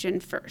that region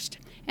first.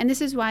 And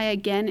this is why,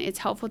 again, it's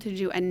helpful to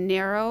do a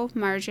narrow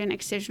margin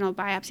excisional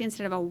biopsy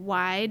instead of a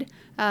wide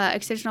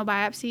excisional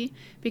biopsy,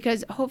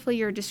 because hopefully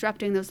you're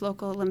disrupting those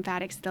local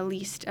lymphatics the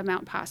least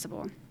amount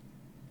possible.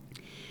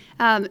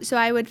 So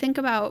I would think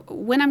about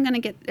when I'm going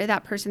to get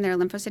that person their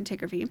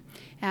lymphoscintigraphy.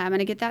 I'm going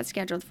to get that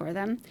scheduled for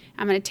them.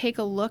 I'm going to take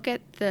a look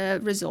at the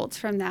results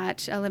from that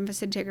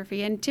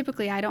lymphoscintigraphy, and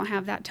typically I don't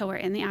have that till we're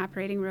in the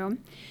operating room.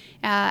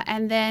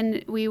 And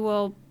then we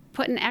will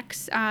put an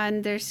X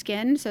on their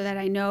skin so that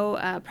I know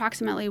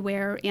approximately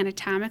where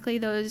anatomically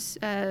those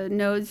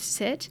nodes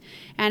sit,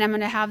 and I'm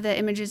going to have the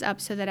images up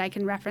so that I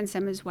can reference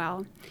them as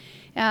well.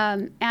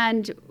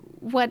 And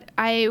what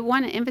I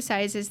want to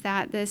emphasize is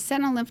that the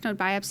sentinel lymph node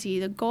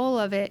biopsy, the goal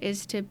of it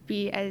is to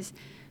be as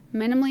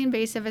minimally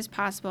invasive as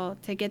possible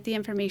to get the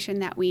information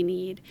that we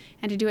need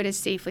and to do it as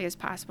safely as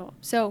possible.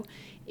 So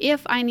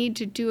if I need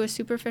to do a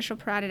superficial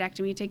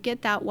parotidectomy to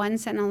get that one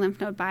sentinel lymph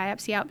node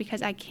biopsy out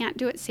because I can't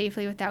do it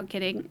safely without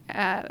getting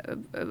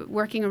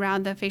working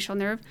around the facial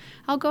nerve,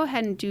 I'll go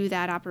ahead and do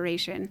that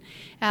operation.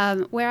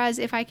 Whereas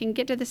if I can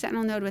get to the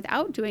sentinel node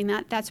without doing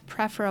that, that's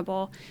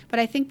preferable. But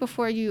I think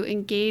before you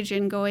engage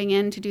in going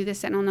in to do the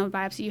sentinel node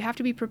biopsy, you have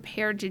to be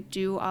prepared to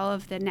do all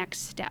of the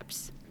next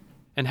steps.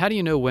 And how do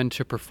you know when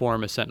to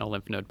perform a sentinel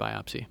lymph node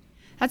biopsy?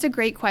 That's a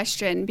great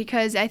question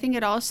because I think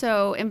it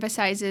also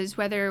emphasizes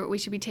whether we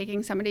should be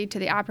taking somebody to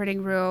the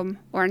operating room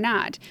or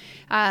not.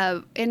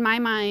 In my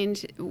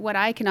mind, what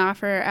I can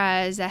offer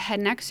as a head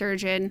and neck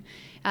surgeon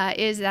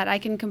is that I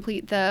can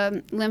complete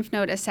the lymph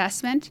node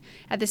assessment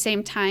at the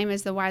same time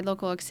as the wide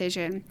local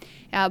excision.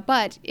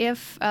 But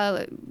if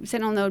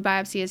sentinel node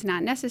biopsy is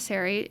not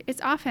necessary,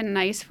 it's often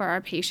nice for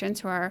our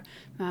patients who are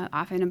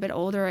often a bit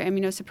older or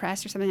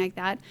immunosuppressed or something like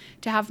that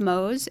to have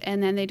Mohs,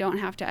 and then they don't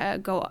have to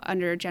go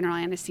under general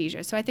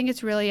anesthesia. So I think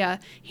it's really a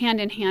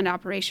hand-in-hand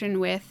operation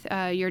with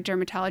your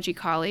dermatology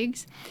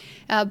colleagues.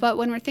 But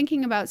when we're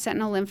thinking about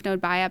sentinel lymph node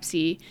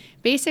biopsy,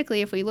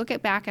 basically if we look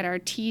back at our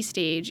T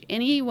stage,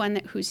 anyone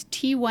who's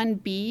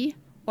T1B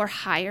or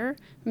higher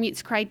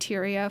meets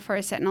criteria for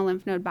a sentinel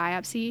lymph node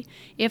biopsy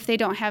if they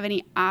don't have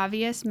any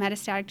obvious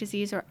metastatic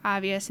disease or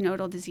obvious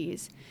nodal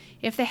disease.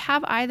 If they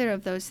have either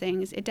of those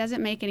things, it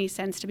doesn't make any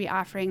sense to be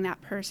offering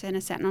that person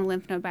a sentinel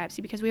lymph node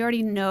biopsy because we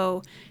already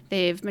know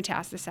they've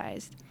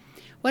metastasized.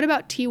 What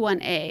about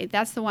T1A?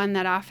 That's the one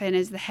that often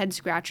is the head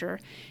scratcher.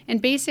 And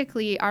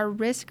basically, our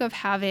risk of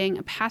having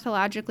a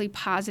pathologically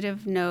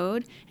positive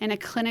node and a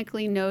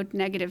clinically node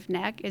negative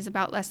neck is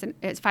about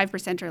it's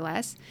 5% or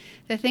less.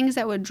 The things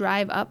that would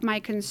drive up my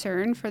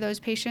concern for those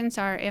patients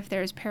are if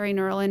there's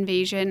perineural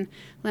invasion,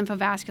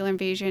 lymphovascular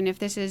invasion, if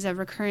this is a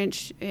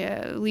recurrent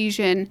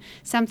lesion,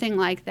 something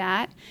like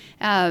that.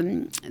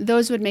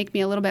 Those would make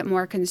me a little bit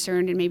more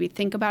concerned and maybe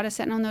think about a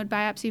sentinel node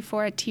biopsy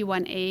for a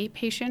T1A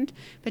patient,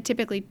 but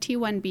typically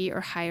T1B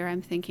or higher,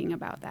 I'm thinking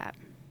about that.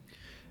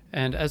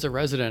 And as a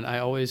resident, I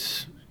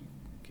always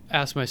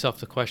ask myself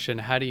the question,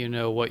 how do you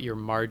know what your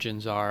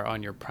margins are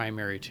on your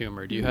primary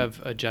tumor? Do you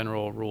have a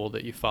general rule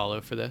that you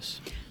follow for this?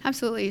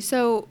 Absolutely.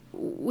 So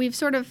we've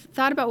sort of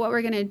thought about what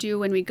we're going to do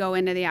when we go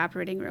into the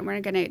operating room.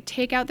 We're going to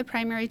take out the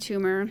primary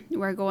tumor.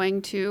 We're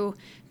going to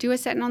do a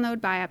sentinel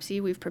node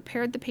biopsy. We've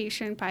prepared the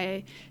patient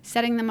by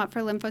setting them up for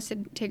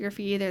lymphoscintigraphy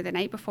either the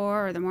night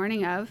before or the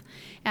morning of.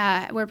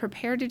 We're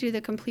prepared to do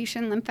the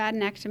completion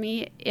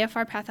lymphadenectomy if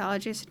our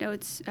pathologist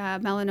notes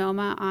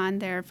melanoma on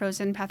their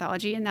frozen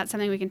pathology, and that's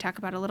something we can talk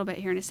about a little bit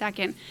here in a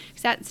second,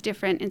 because that's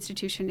different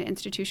institution to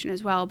institution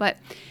as well. But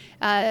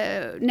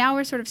now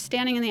we're sort of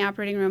standing in the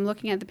operating room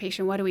looking at the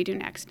patient. What do we do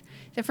next?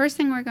 The first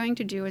thing we're going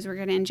to do is we're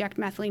going to inject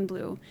methylene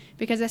blue,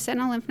 because a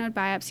sentinel lymph node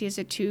biopsy is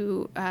a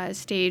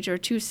two-stage or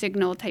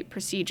two-signal type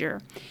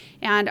procedure.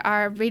 And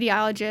our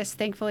radiologists,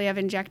 thankfully, have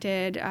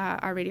injected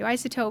our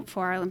radioisotope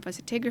for our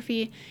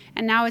lymphoscintigraphy,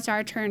 and now it's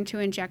our turn to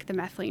inject the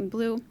methylene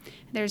blue.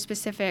 There's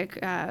specific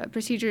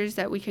procedures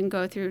that we can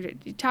go through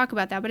to talk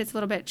about that, but it's a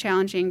little bit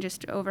challenging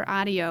just over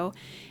audio.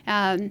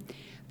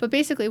 But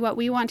basically what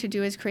we want to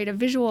do is create a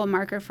visual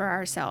marker for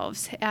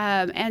ourselves.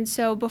 And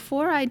so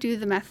before I do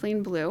the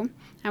methylene blue,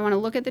 I want to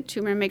look at the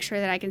tumor and make sure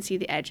that I can see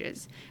the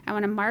edges. I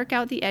want to mark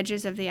out the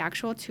edges of the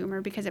actual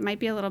tumor because it might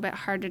be a little bit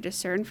hard to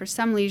discern for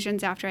some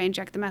lesions after I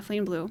inject the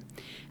methylene blue.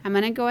 I'm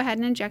going to go ahead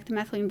and inject the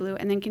methylene blue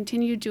and then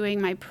continue doing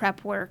my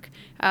prep work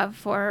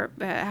for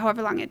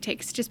however long it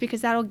takes, just because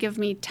that'll give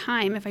me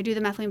time, if I do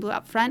the methylene blue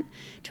up front,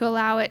 to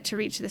allow it to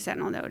reach the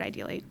sentinel node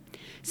ideally.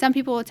 Some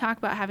people will talk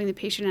about having the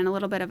patient in a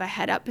little bit of a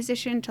head-up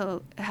position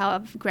to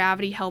have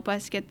gravity help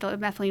us get the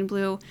methylene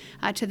blue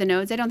to the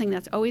nodes. I don't think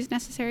that's always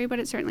necessary, but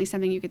it's certainly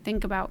something you could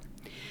think about.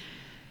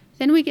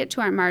 Then we get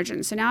to our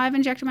margins. So now I've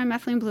injected my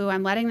methylene blue.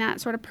 I'm letting that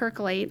sort of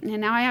percolate,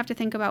 and now I have to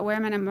think about where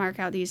I'm going to mark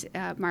out these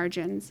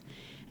margins.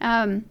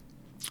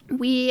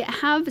 We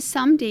have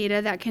some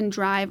data that can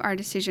drive our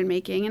decision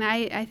making, and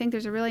I think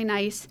there's a really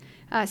nice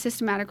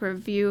systematic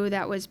review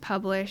that was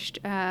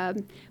published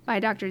by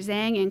Dr.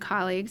 Zhang and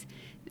colleagues.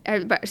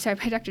 By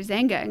Dr.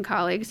 Zanga and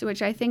colleagues,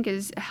 which I think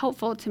is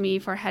helpful to me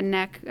for head and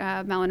neck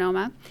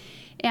melanoma.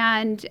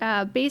 And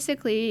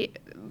basically,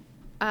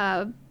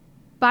 bottom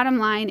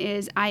line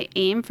is I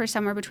aim for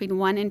somewhere between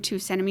 1 and 2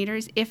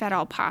 centimeters, if at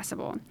all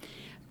possible.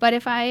 But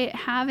if I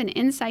have an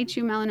in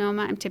situ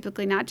melanoma, I'm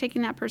typically not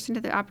taking that person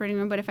to the operating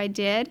room, but if I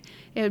did,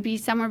 it would be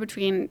somewhere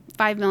between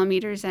 5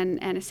 millimeters and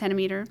a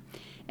centimeter.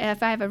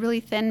 If I have a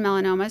really thin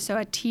melanoma, so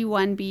a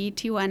T1B,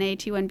 T1A,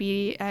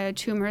 T1B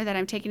tumor that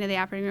I'm taking to the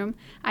operating room,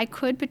 I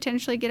could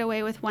potentially get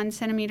away with 1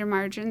 centimeter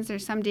margins.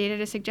 There's some data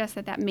to suggest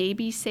that that may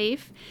be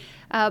safe.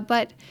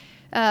 But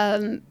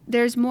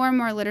there's more and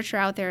more literature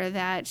out there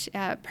that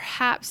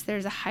perhaps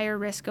there's a higher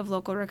risk of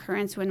local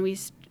recurrence when we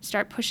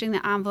start pushing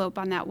the envelope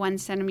on that 1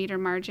 centimeter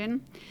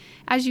margin.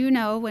 As you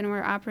know, when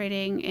we're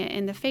operating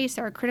in the face,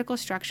 there are critical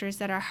structures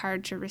that are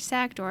hard to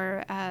resect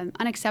or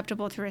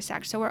unacceptable to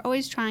resect. So we're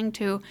always trying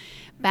to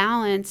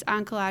balance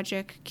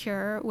oncologic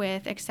cure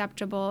with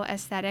acceptable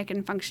aesthetic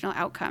and functional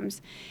outcomes.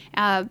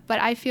 But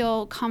I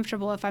feel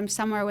comfortable if I'm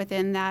somewhere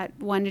within that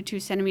 1 to 2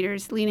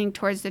 centimeters, leaning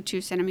towards the 2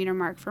 centimeter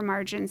mark for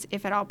margins,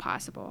 if at all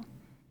possible.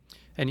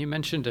 And you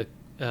mentioned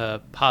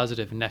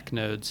positive neck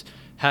nodes.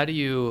 How do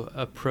you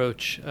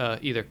approach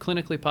either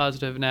clinically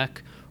positive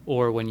neck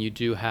or when you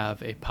do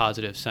have a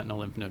positive sentinel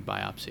lymph node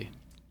biopsy?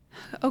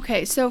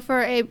 Okay, so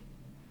for a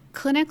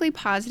clinically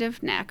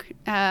positive neck,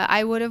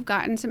 I would have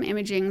gotten some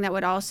imaging that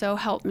would also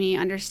help me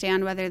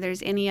understand whether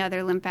there's any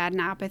other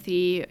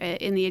lymphadenopathy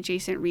in the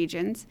adjacent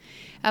regions.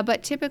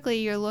 But typically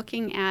you're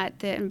looking at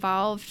the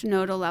involved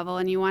nodal level,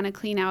 and you want to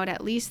clean out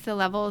at least the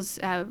levels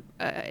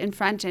in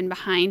front and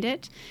behind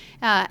it,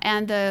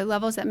 and the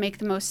levels that make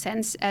the most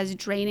sense as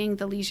draining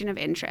the lesion of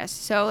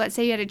interest. So let's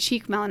say you had a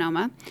cheek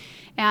melanoma,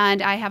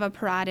 and I have a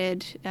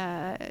parotid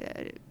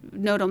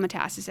nodal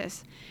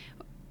metastasis.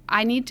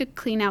 I need to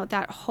clean out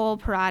that whole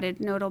parotid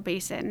nodal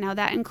basin. Now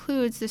that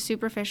includes the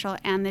superficial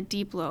and the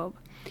deep lobe.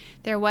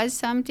 There was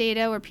some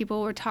data where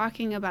people were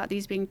talking about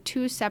these being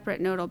 2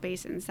 separate nodal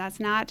basins. That's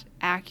not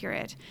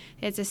accurate.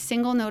 It's a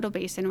single nodal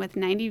basin with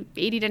 80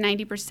 to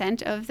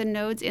 90% of the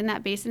nodes in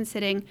that basin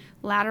sitting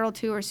lateral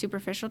to or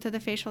superficial to the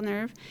facial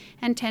nerve,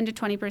 and 10 to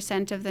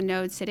 20% of the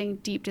nodes sitting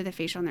deep to the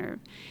facial nerve.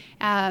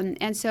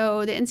 And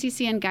so the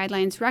NCCN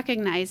guidelines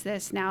recognize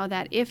this now,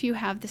 that if you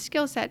have the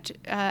skill set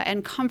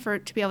and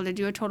comfort to be able to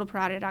do a total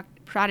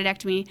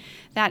parotidectomy,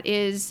 that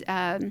is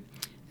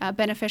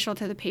beneficial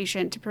to the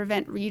patient to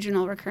prevent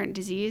regional recurrent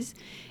disease.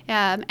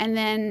 And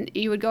then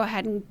you would go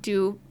ahead and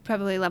do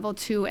probably level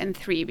 2 and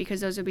 3, because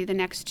those would be the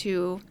next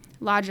 2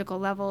 logical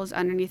levels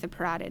underneath the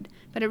parotid.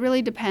 But it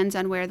really depends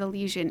on where the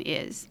lesion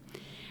is.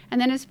 And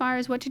then as far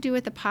as what to do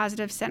with the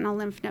positive sentinel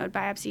lymph node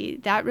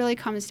biopsy, that really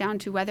comes down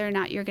to whether or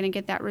not you're going to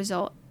get that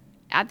result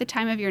at the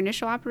time of your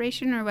initial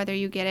operation, or whether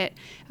you get it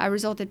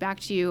resulted back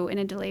to you in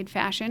a delayed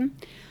fashion.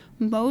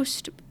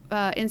 Most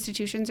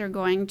institutions are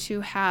going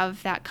to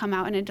have that come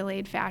out in a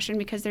delayed fashion,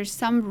 because there's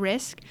some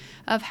risk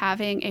of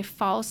having a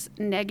false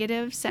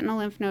negative sentinel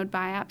lymph node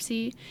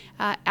biopsy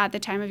at the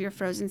time of your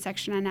frozen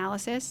section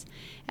analysis.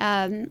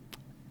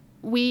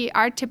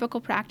 Our typical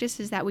practice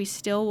is that we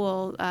still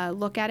will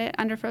look at it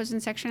under frozen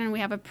section, and we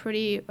have a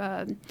pretty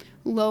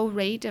low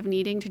rate of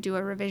needing to do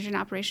a revision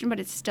operation, but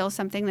it's still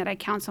something that I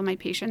counsel my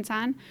patients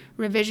on.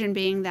 Revision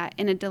being that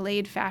in a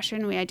delayed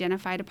fashion, we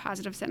identified a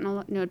positive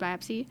sentinel node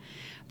biopsy.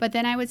 But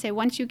then I would say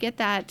once you get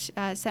that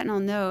sentinel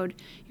node,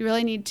 you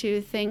really need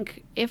to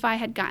think, if I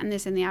had gotten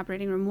this in the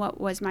operating room,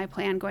 what was my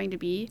plan going to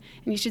be?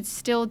 And you should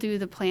still do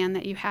the plan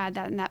that you had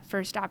in that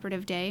first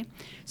operative day.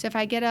 So if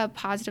I get a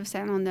positive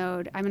sentinel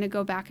node, I'm going to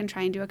go back and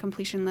try and do a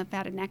completion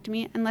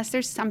lymphadenectomy unless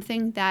there's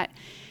something that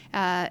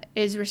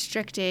is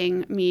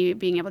restricting me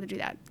being able to do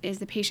that. Is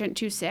the patient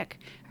too sick?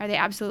 Are they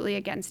absolutely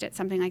against it?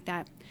 Something like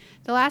that.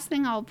 The last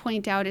thing I'll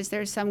point out is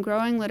there's some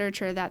growing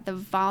literature that the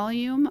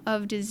volume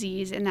of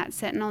disease in that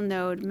sentinel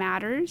node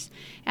matters.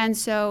 And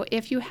so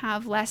if you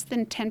have less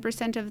than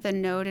 10% of the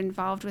node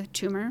involved with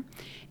tumor,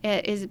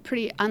 it is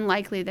pretty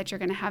unlikely that you're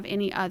going to have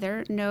any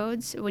other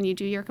nodes when you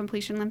do your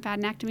completion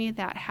lymphadenectomy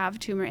that have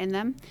tumor in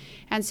them.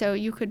 And so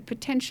you could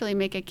potentially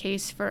make a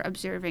case for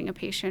observing a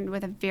patient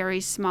with a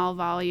very small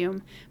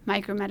volume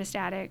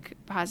micrometastatic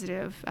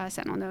positive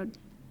sentinel node.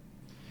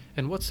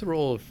 And what's the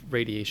role of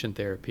radiation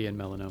therapy in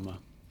melanoma?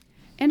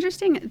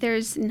 Interesting,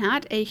 there's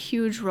not a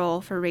huge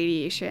role for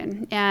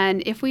radiation.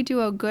 And if we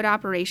do a good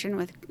operation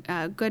with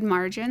good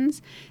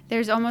margins,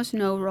 there's almost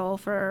no role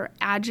for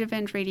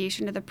adjuvant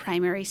radiation to the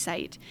primary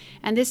site.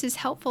 And this is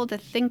helpful to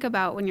think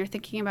about when you're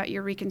thinking about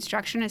your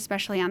reconstruction,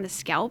 especially on the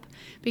scalp,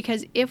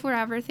 because if we're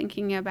ever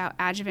thinking about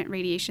adjuvant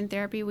radiation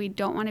therapy, we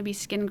don't want to be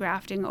skin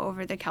grafting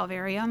over the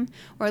calvarium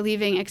or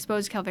leaving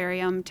exposed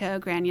calvarium to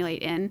granulate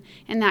in.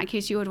 In that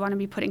case, you would want to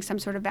be putting some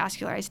sort of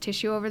vascularized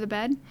tissue over the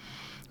bed.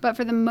 But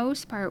for the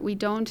most part, we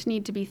don't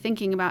need to be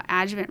thinking about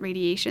adjuvant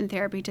radiation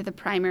therapy to the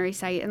primary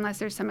site unless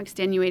there's some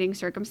extenuating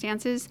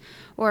circumstances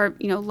or,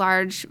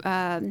 large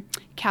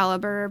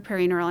caliber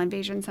perineural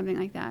invasion, something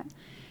like that.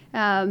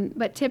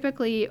 But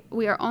typically,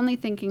 we are only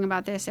thinking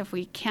about this if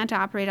we can't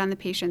operate on the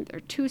patient,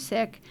 they're too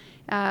sick.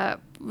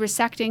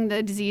 Resecting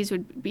the disease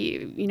would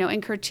be,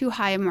 incur too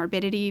high a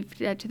morbidity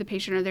to the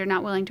patient, or they're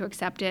not willing to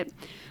accept it.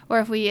 Or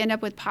if we end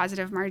up with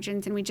positive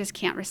margins and we just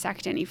can't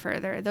resect any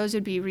further, those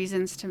would be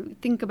reasons to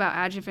think about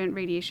adjuvant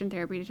radiation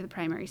therapy to the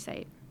primary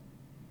site.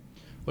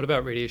 What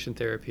about radiation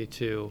therapy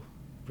to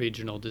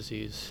regional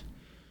disease?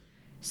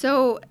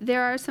 So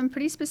there are some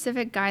pretty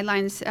specific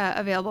guidelines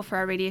available for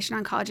our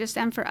radiation oncologists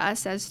and for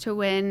us as to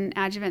when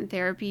adjuvant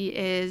therapy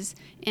is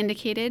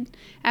indicated.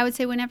 I would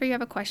say whenever you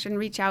have a question,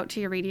 reach out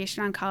to your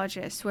radiation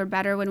oncologist. We're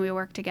better when we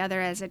work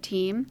together as a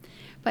team.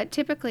 But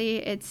typically,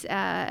 it's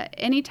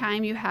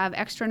anytime you have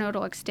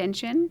extranodal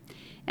extension,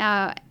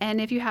 and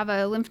if you have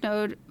a lymph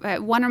node,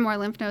 one or more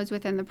lymph nodes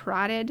within the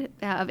parotid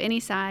of any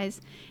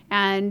size,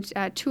 and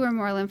 2 or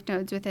more lymph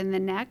nodes within the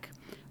neck,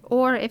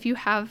 or if you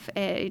have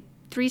a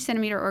 3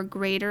 centimeter or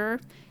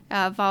greater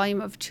volume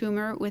of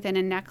tumor within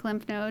a neck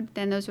lymph node,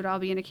 then those would all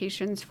be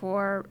indications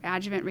for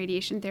adjuvant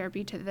radiation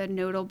therapy to the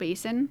nodal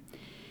basin.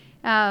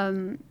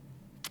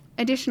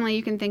 Additionally,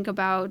 you can think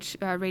about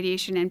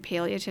radiation in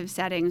palliative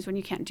settings when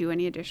you can't do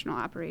any additional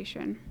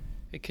operation.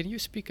 Can you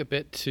speak a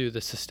bit to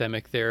the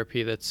systemic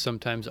therapy that's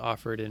sometimes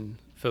offered in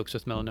folks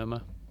with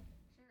melanoma?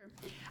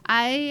 Sure.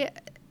 I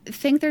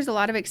think there's a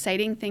lot of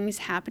exciting things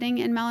happening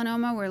in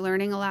melanoma. We're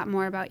learning a lot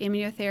more about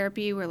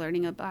immunotherapy. We're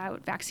learning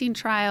about vaccine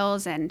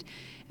trials. And,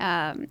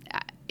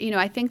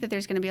 I think that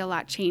there's going to be a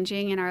lot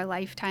changing in our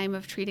lifetime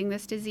of treating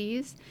this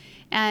disease.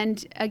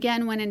 And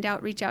again, when in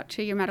doubt, reach out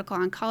to your medical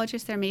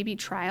oncologist. There may be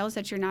trials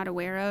that you're not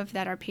aware of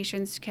that our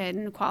patients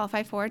can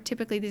qualify for.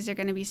 Typically, these are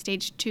going to be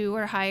stage 2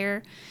 or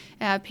higher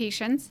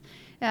patients.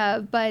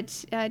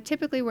 But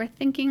typically, we're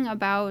thinking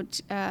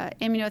about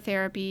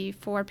immunotherapy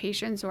for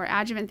patients or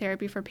adjuvant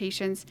therapy for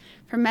patients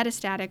for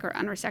metastatic or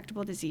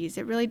unresectable disease.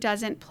 It really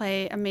doesn't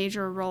play a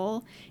major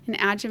role in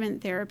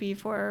adjuvant therapy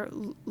for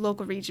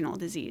local regional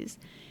disease.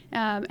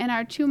 And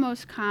our two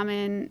most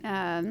common,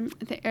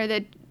 or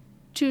the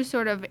two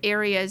sort of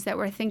areas that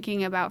we're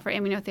thinking about for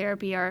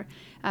immunotherapy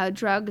are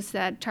drugs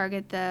that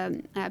target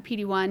the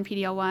PD-1,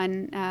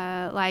 PD-L1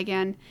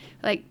 ligand,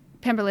 like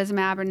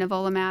pembrolizumab or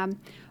nivolumab.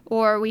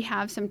 Or we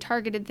have some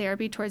targeted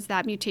therapy towards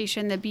that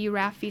mutation, the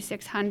BRAF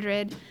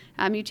V600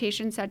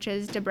 mutation, such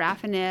as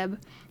dabrafenib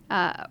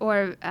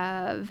or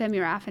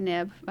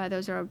vemurafenib.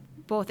 Those are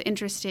both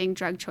interesting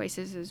drug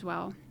choices as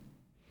well.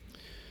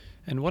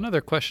 And one other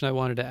question I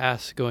wanted to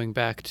ask, going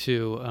back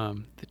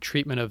to the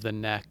treatment of the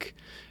neck,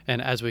 and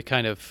as we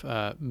kind of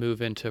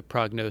move into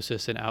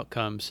prognosis and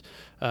outcomes,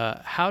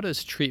 how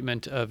does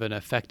treatment of an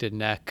affected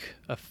neck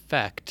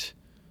affect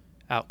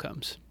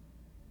outcomes?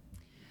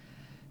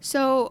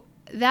 So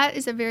that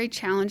is a very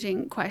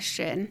challenging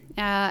question,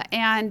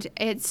 and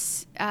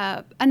it's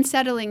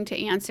unsettling to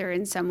answer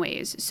in some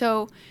ways.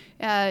 So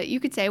you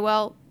could say,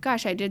 well,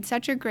 gosh, I did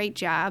such a great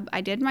job. I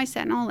did my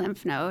sentinel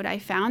lymph node. I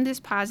found this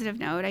positive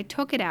node. I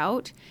took it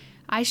out.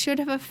 I should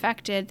have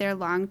affected their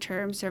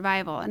long-term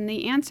survival. And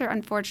the answer,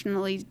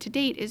 unfortunately, to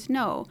date is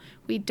no.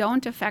 We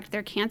don't affect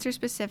their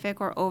cancer-specific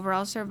or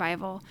overall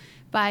survival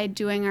by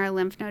doing our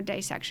lymph node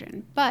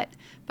dissection. But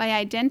by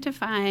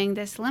identifying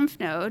this lymph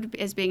node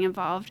as being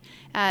involved,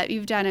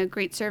 you've done a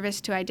great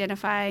service to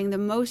identifying the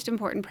most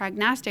important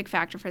prognostic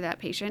factor for that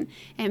patient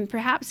and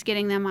perhaps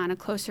getting them on a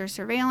closer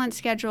surveillance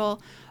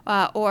schedule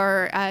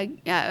or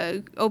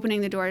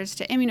opening the doors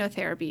to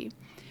immunotherapy.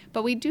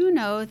 But we do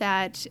know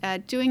that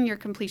doing your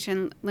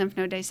completion lymph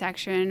node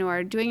dissection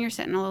or doing your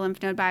sentinel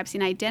lymph node biopsy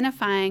and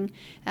identifying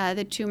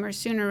the tumor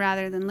sooner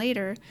rather than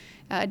later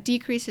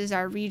decreases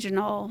our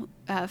regional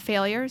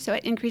failure, so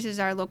it increases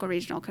our local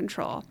regional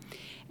control.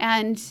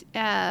 And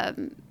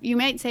you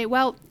might say,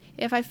 well,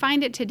 if I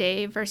find it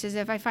today versus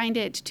if I find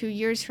it 2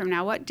 years from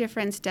now, what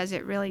difference does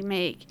it really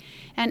make?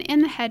 And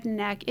in the head and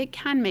neck, it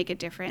can make a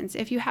difference.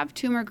 If you have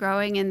tumor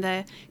growing in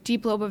the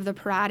deep lobe of the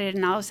parotid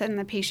and all of a sudden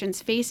the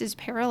patient's face is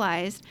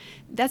paralyzed,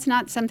 that's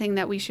not something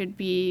that we should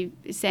be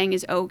saying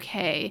is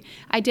okay.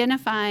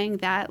 Identifying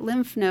that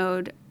lymph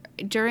node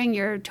during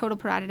your total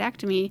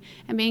parotidectomy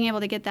and being able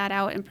to get that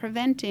out and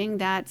preventing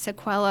that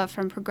sequela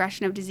from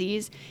progression of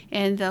disease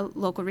in the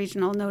local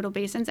regional nodal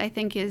basins, I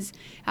think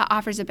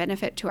offers a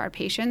benefit to our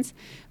patients.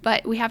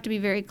 But we have to be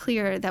very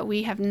clear that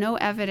we have no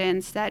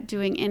evidence that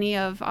doing any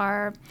of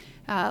our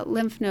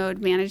lymph node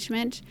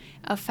management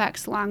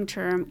affects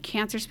long-term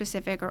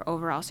cancer-specific or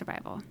overall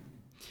survival.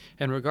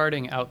 And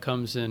regarding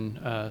outcomes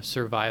and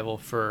survival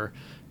for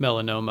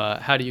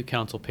melanoma, how do you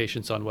counsel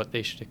patients on what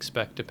they should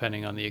expect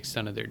depending on the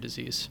extent of their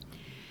disease?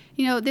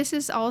 This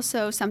is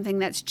also something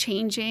that's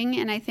changing,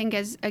 and I think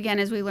as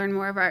we learn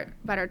more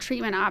about our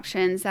treatment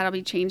options, that'll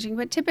be changing.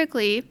 But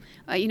typically,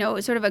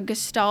 sort of a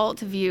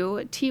gestalt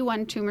view,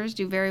 T1 tumors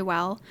do very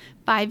well.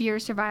 5-year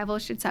survival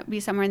should be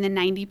somewhere in the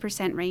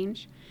 90%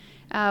 range.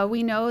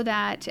 We know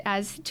that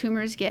as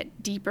tumors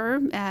get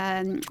deeper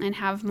and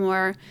have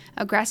more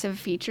aggressive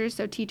features,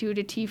 so T2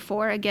 to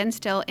T4, again,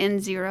 still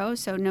N0,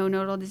 so no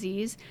nodal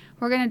disease,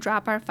 we're going to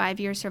drop our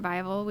 5-year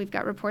survival. We've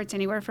got reports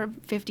anywhere from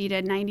 50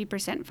 to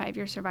 90%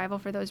 5-year survival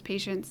for those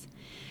patients.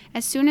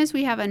 As soon as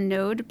we have a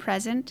node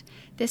present,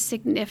 this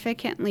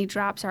significantly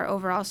drops our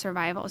overall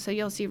survival. So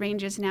you'll see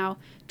ranges now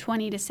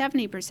 20 to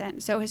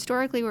 70%. So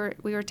historically,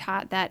 we were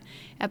taught that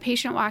a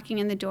patient walking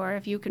in the door,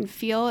 if you can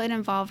feel an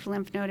involved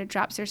lymph node, it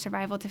drops their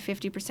survival to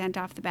 50%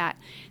 off the bat.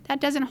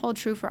 That doesn't hold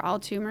true for all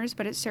tumors,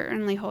 but it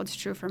certainly holds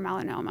true for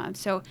melanoma.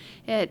 So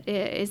it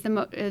is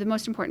the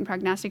most important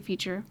prognostic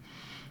feature.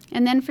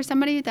 And then for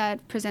somebody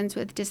that presents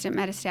with distant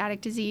metastatic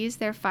disease,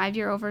 their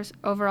 5-year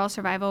overall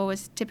survival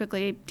was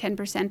typically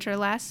 10% or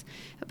less.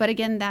 But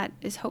again, that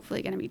is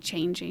hopefully going to be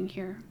changing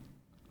here.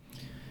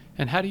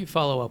 And how do you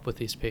follow up with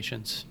these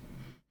patients?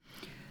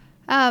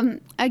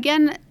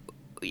 Again,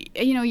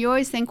 you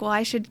always think, well,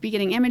 I should be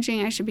getting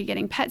imaging, I should be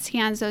getting PET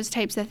scans, those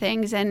types of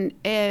things. And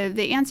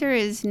the answer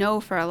is no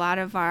for a lot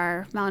of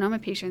our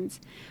melanoma patients.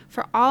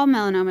 For all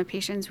melanoma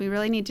patients, we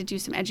really need to do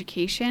some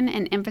education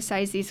and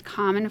emphasize these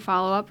common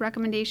follow-up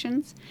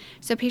recommendations.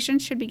 So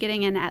patients should be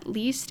getting an at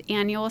least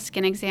annual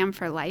skin exam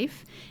for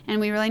life. And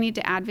we really need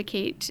to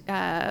advocate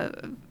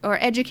or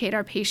educate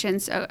our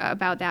patients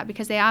about that,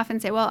 because they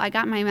often say, well, I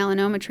got my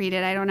melanoma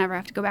treated, I don't ever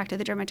have to go back to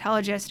the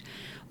dermatologist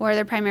or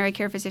their primary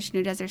care physician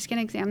who does their skin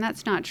exam.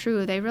 That's not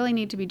true. They really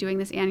need to be doing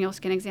this annual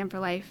skin exam for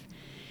life.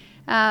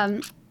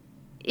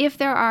 If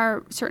there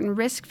are certain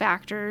risk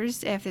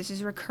factors, if this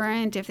is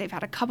recurrent, if they've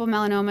had a couple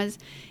melanomas,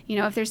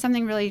 if there's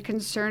something really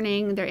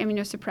concerning, they're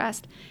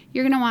immunosuppressed,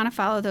 you're going to want to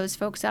follow those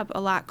folks up a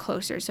lot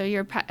closer. So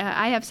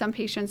I have some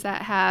patients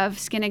that have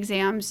skin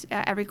exams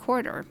every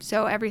quarter,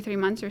 so every 3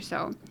 months or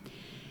so.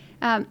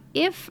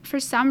 If for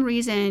some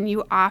reason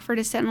you offered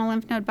a sentinel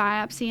lymph node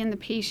biopsy and the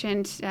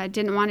patient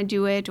didn't want to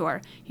do it,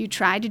 or you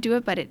tried to do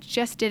it but it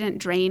just didn't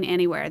drain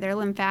anywhere, their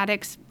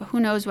lymphatics, who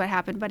knows what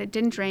happened, but it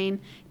didn't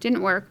drain,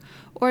 didn't work,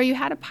 or you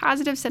had a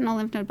positive sentinel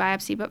lymph node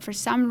biopsy but for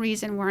some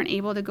reason weren't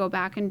able to go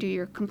back and do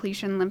your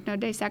completion lymph node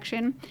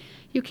dissection,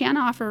 you can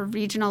offer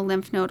regional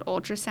lymph node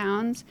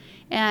ultrasounds,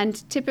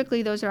 and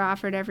typically those are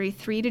offered every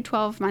 3 to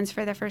 12 months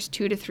for the first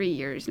 2 to 3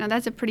 years. Now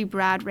that's a pretty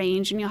broad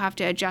range, and you'll have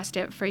to adjust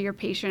it for your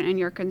patient and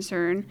your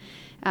concern,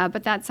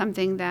 but that's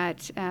something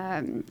that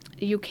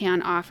you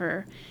can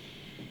offer.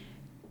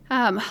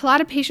 A lot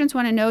of patients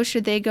want to know,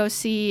 should they go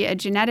see a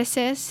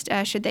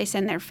geneticist? Should they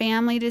send their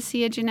family to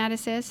see a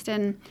geneticist?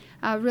 And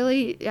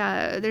really,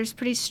 there's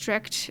pretty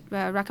strict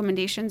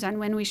recommendations on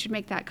when we should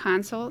make that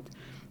consult.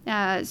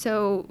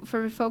 So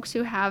for folks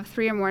who have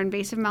 3 or more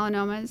invasive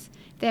melanomas,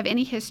 if they have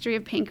any history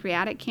of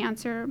pancreatic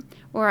cancer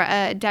or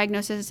a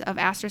diagnosis of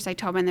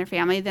astrocytoma in their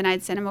family, then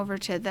I'd send them over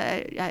to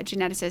the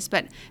geneticist.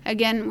 But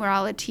again, we're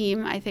all a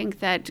team. I think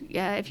that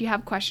if you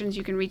have questions,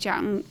 you can reach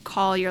out and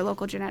call your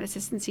local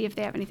geneticist and see if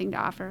they have anything to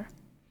offer.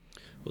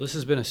 Well, this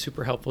has been a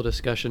super helpful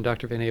discussion,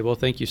 Dr. Van Abel.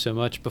 Thank you so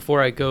much.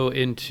 Before I go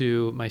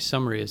into my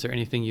summary, is there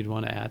anything you'd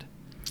want to add?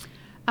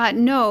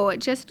 No,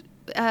 just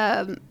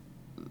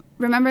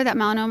remember that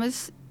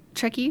melanomas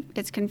tricky.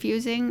 It's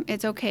confusing.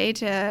 It's okay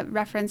to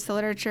reference the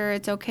literature.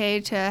 It's okay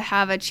to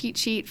have a cheat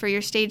sheet for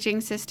your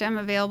staging system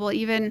available.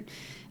 Even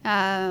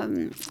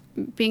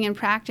being in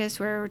practice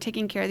where we're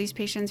taking care of these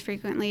patients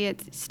frequently,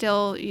 it's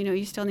still,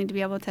 you still need to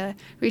be able to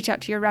reach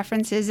out to your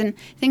references. And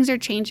things are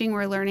changing.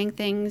 We're learning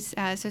things.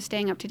 So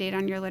staying up to date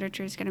on your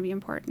literature is going to be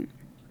important.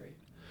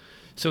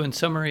 So in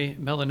summary,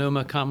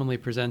 melanoma commonly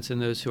presents in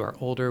those who are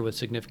older with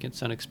significant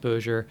sun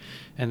exposure,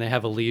 and they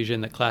have a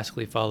lesion that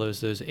classically follows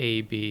those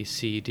A, B,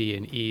 C, D,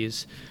 and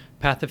E's.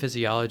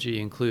 Pathophysiology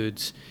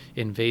includes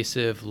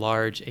invasive,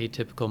 large,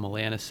 atypical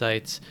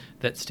melanocytes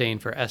that stain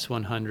for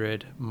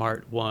S100,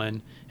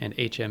 MART1, and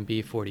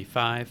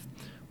HMB45.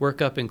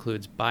 Workup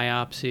includes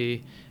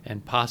biopsy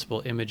and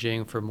possible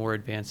imaging for more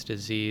advanced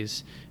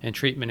disease, and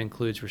treatment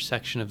includes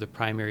resection of the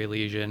primary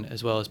lesion,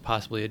 as well as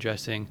possibly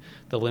addressing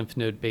the lymph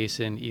node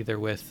basin either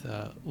with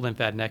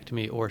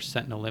lymphadenectomy or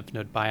sentinel lymph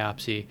node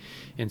biopsy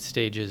in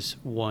stages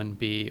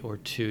 1B or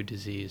 2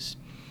 disease.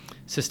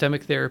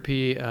 Systemic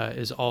therapy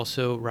is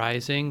also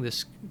rising.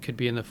 This could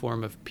be in the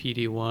form of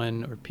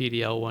PD-1 or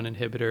PD-L1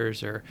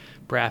 inhibitors or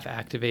BRAF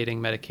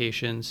activating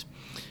medications.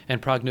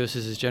 And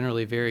prognosis is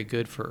generally very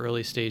good for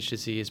early stage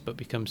disease, but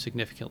becomes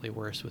significantly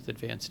worse with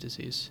advanced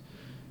disease.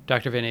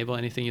 Dr. Van Abel,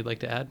 anything you'd like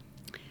to add?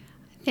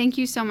 Thank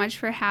you so much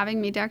for having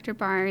me, Dr.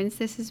 Barnes.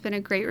 This has been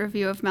a great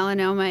review of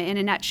melanoma in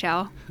a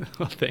nutshell.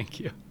 Well, thank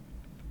you.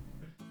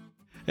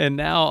 And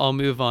now I'll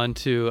move on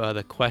to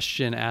the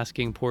question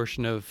asking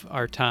portion of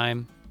our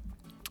time.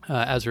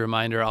 As a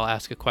reminder, I'll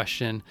ask a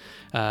question,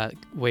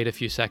 wait a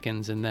few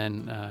seconds, and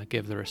then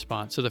give the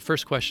response. So the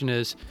first question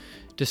is,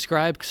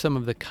 describe some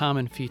of the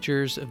common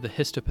features of the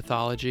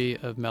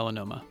histopathology of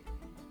melanoma.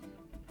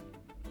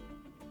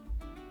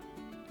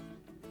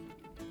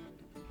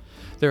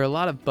 There are a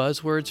lot of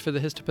buzzwords for the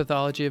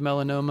histopathology of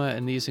melanoma,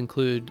 and these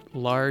include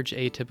large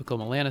atypical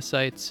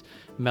melanocytes,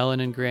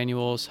 melanin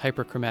granules,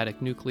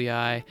 hyperchromatic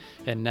nuclei,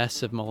 and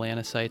nests of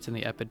melanocytes in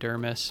the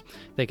epidermis.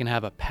 They can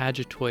have a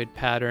pagetoid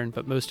pattern,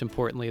 but most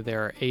importantly,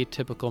 there are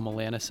atypical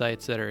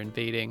melanocytes that are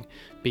invading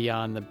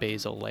beyond the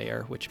basal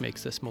layer, which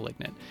makes this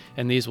malignant.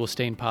 And these will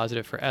stain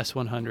positive for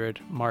S100,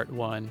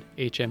 MART1,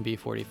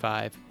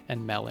 HMB45,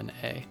 and melon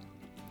A.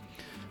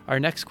 Our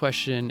next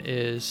question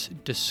is,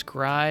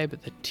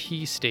 describe the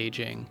T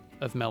staging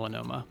of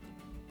melanoma.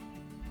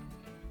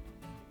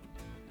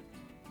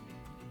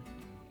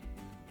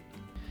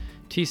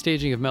 T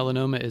staging of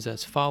melanoma is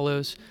as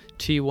follows.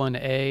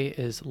 T1A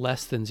is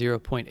less than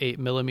 0.8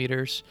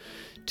 millimeters.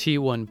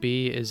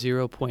 T1B is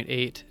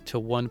 0.8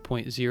 to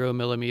 1.0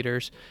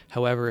 millimeters.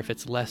 However, if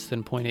it's less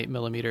than 0.8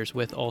 millimeters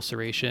with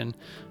ulceration,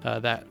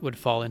 that would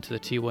fall into the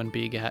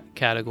T1B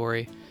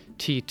category.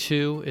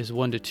 T2 is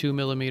 1 to 2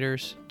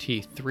 millimeters,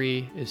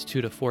 T3 is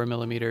 2 to 4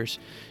 millimeters,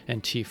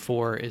 and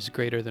T4 is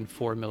greater than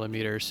 4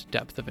 millimeters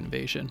depth of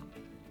invasion.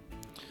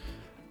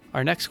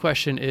 Our next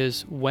question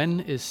is,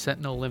 when is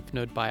sentinel lymph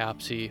node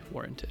biopsy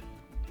warranted?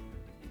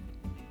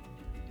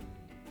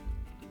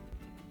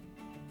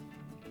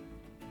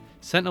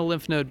 Sentinel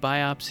lymph node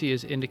biopsy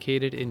is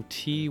indicated in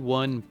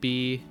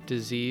T1B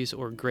disease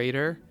or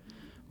greater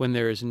when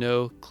there is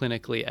no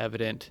clinically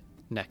evident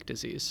neck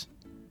disease.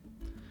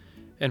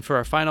 And for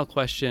our final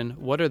question,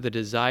 what are the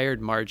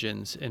desired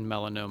margins in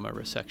melanoma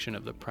resection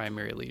of the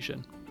primary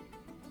lesion?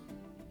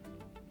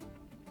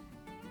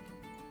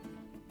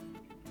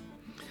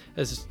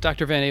 As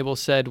Dr. Van Abel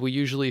said, we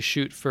usually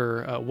shoot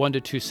for 1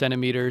 to 2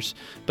 centimeters,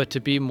 but to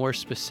be more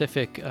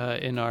specific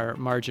in our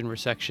margin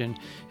resection,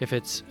 if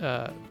it's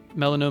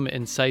melanoma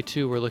in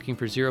situ, we're looking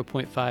for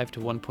 0.5 to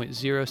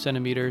 1.0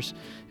 centimeters.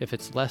 If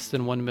it's less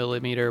than 1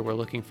 millimeter, we're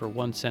looking for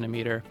 1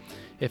 centimeter.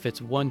 If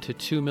it's 1 to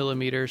 2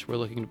 millimeters, we're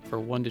looking for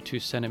 1 to 2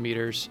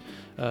 centimeters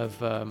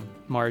of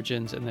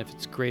margins. And if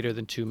it's greater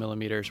than 2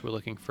 millimeters, we're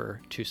looking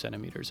for 2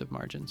 centimeters of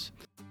margins.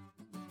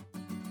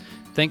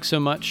 Thanks so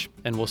much,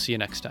 and we'll see you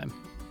next time.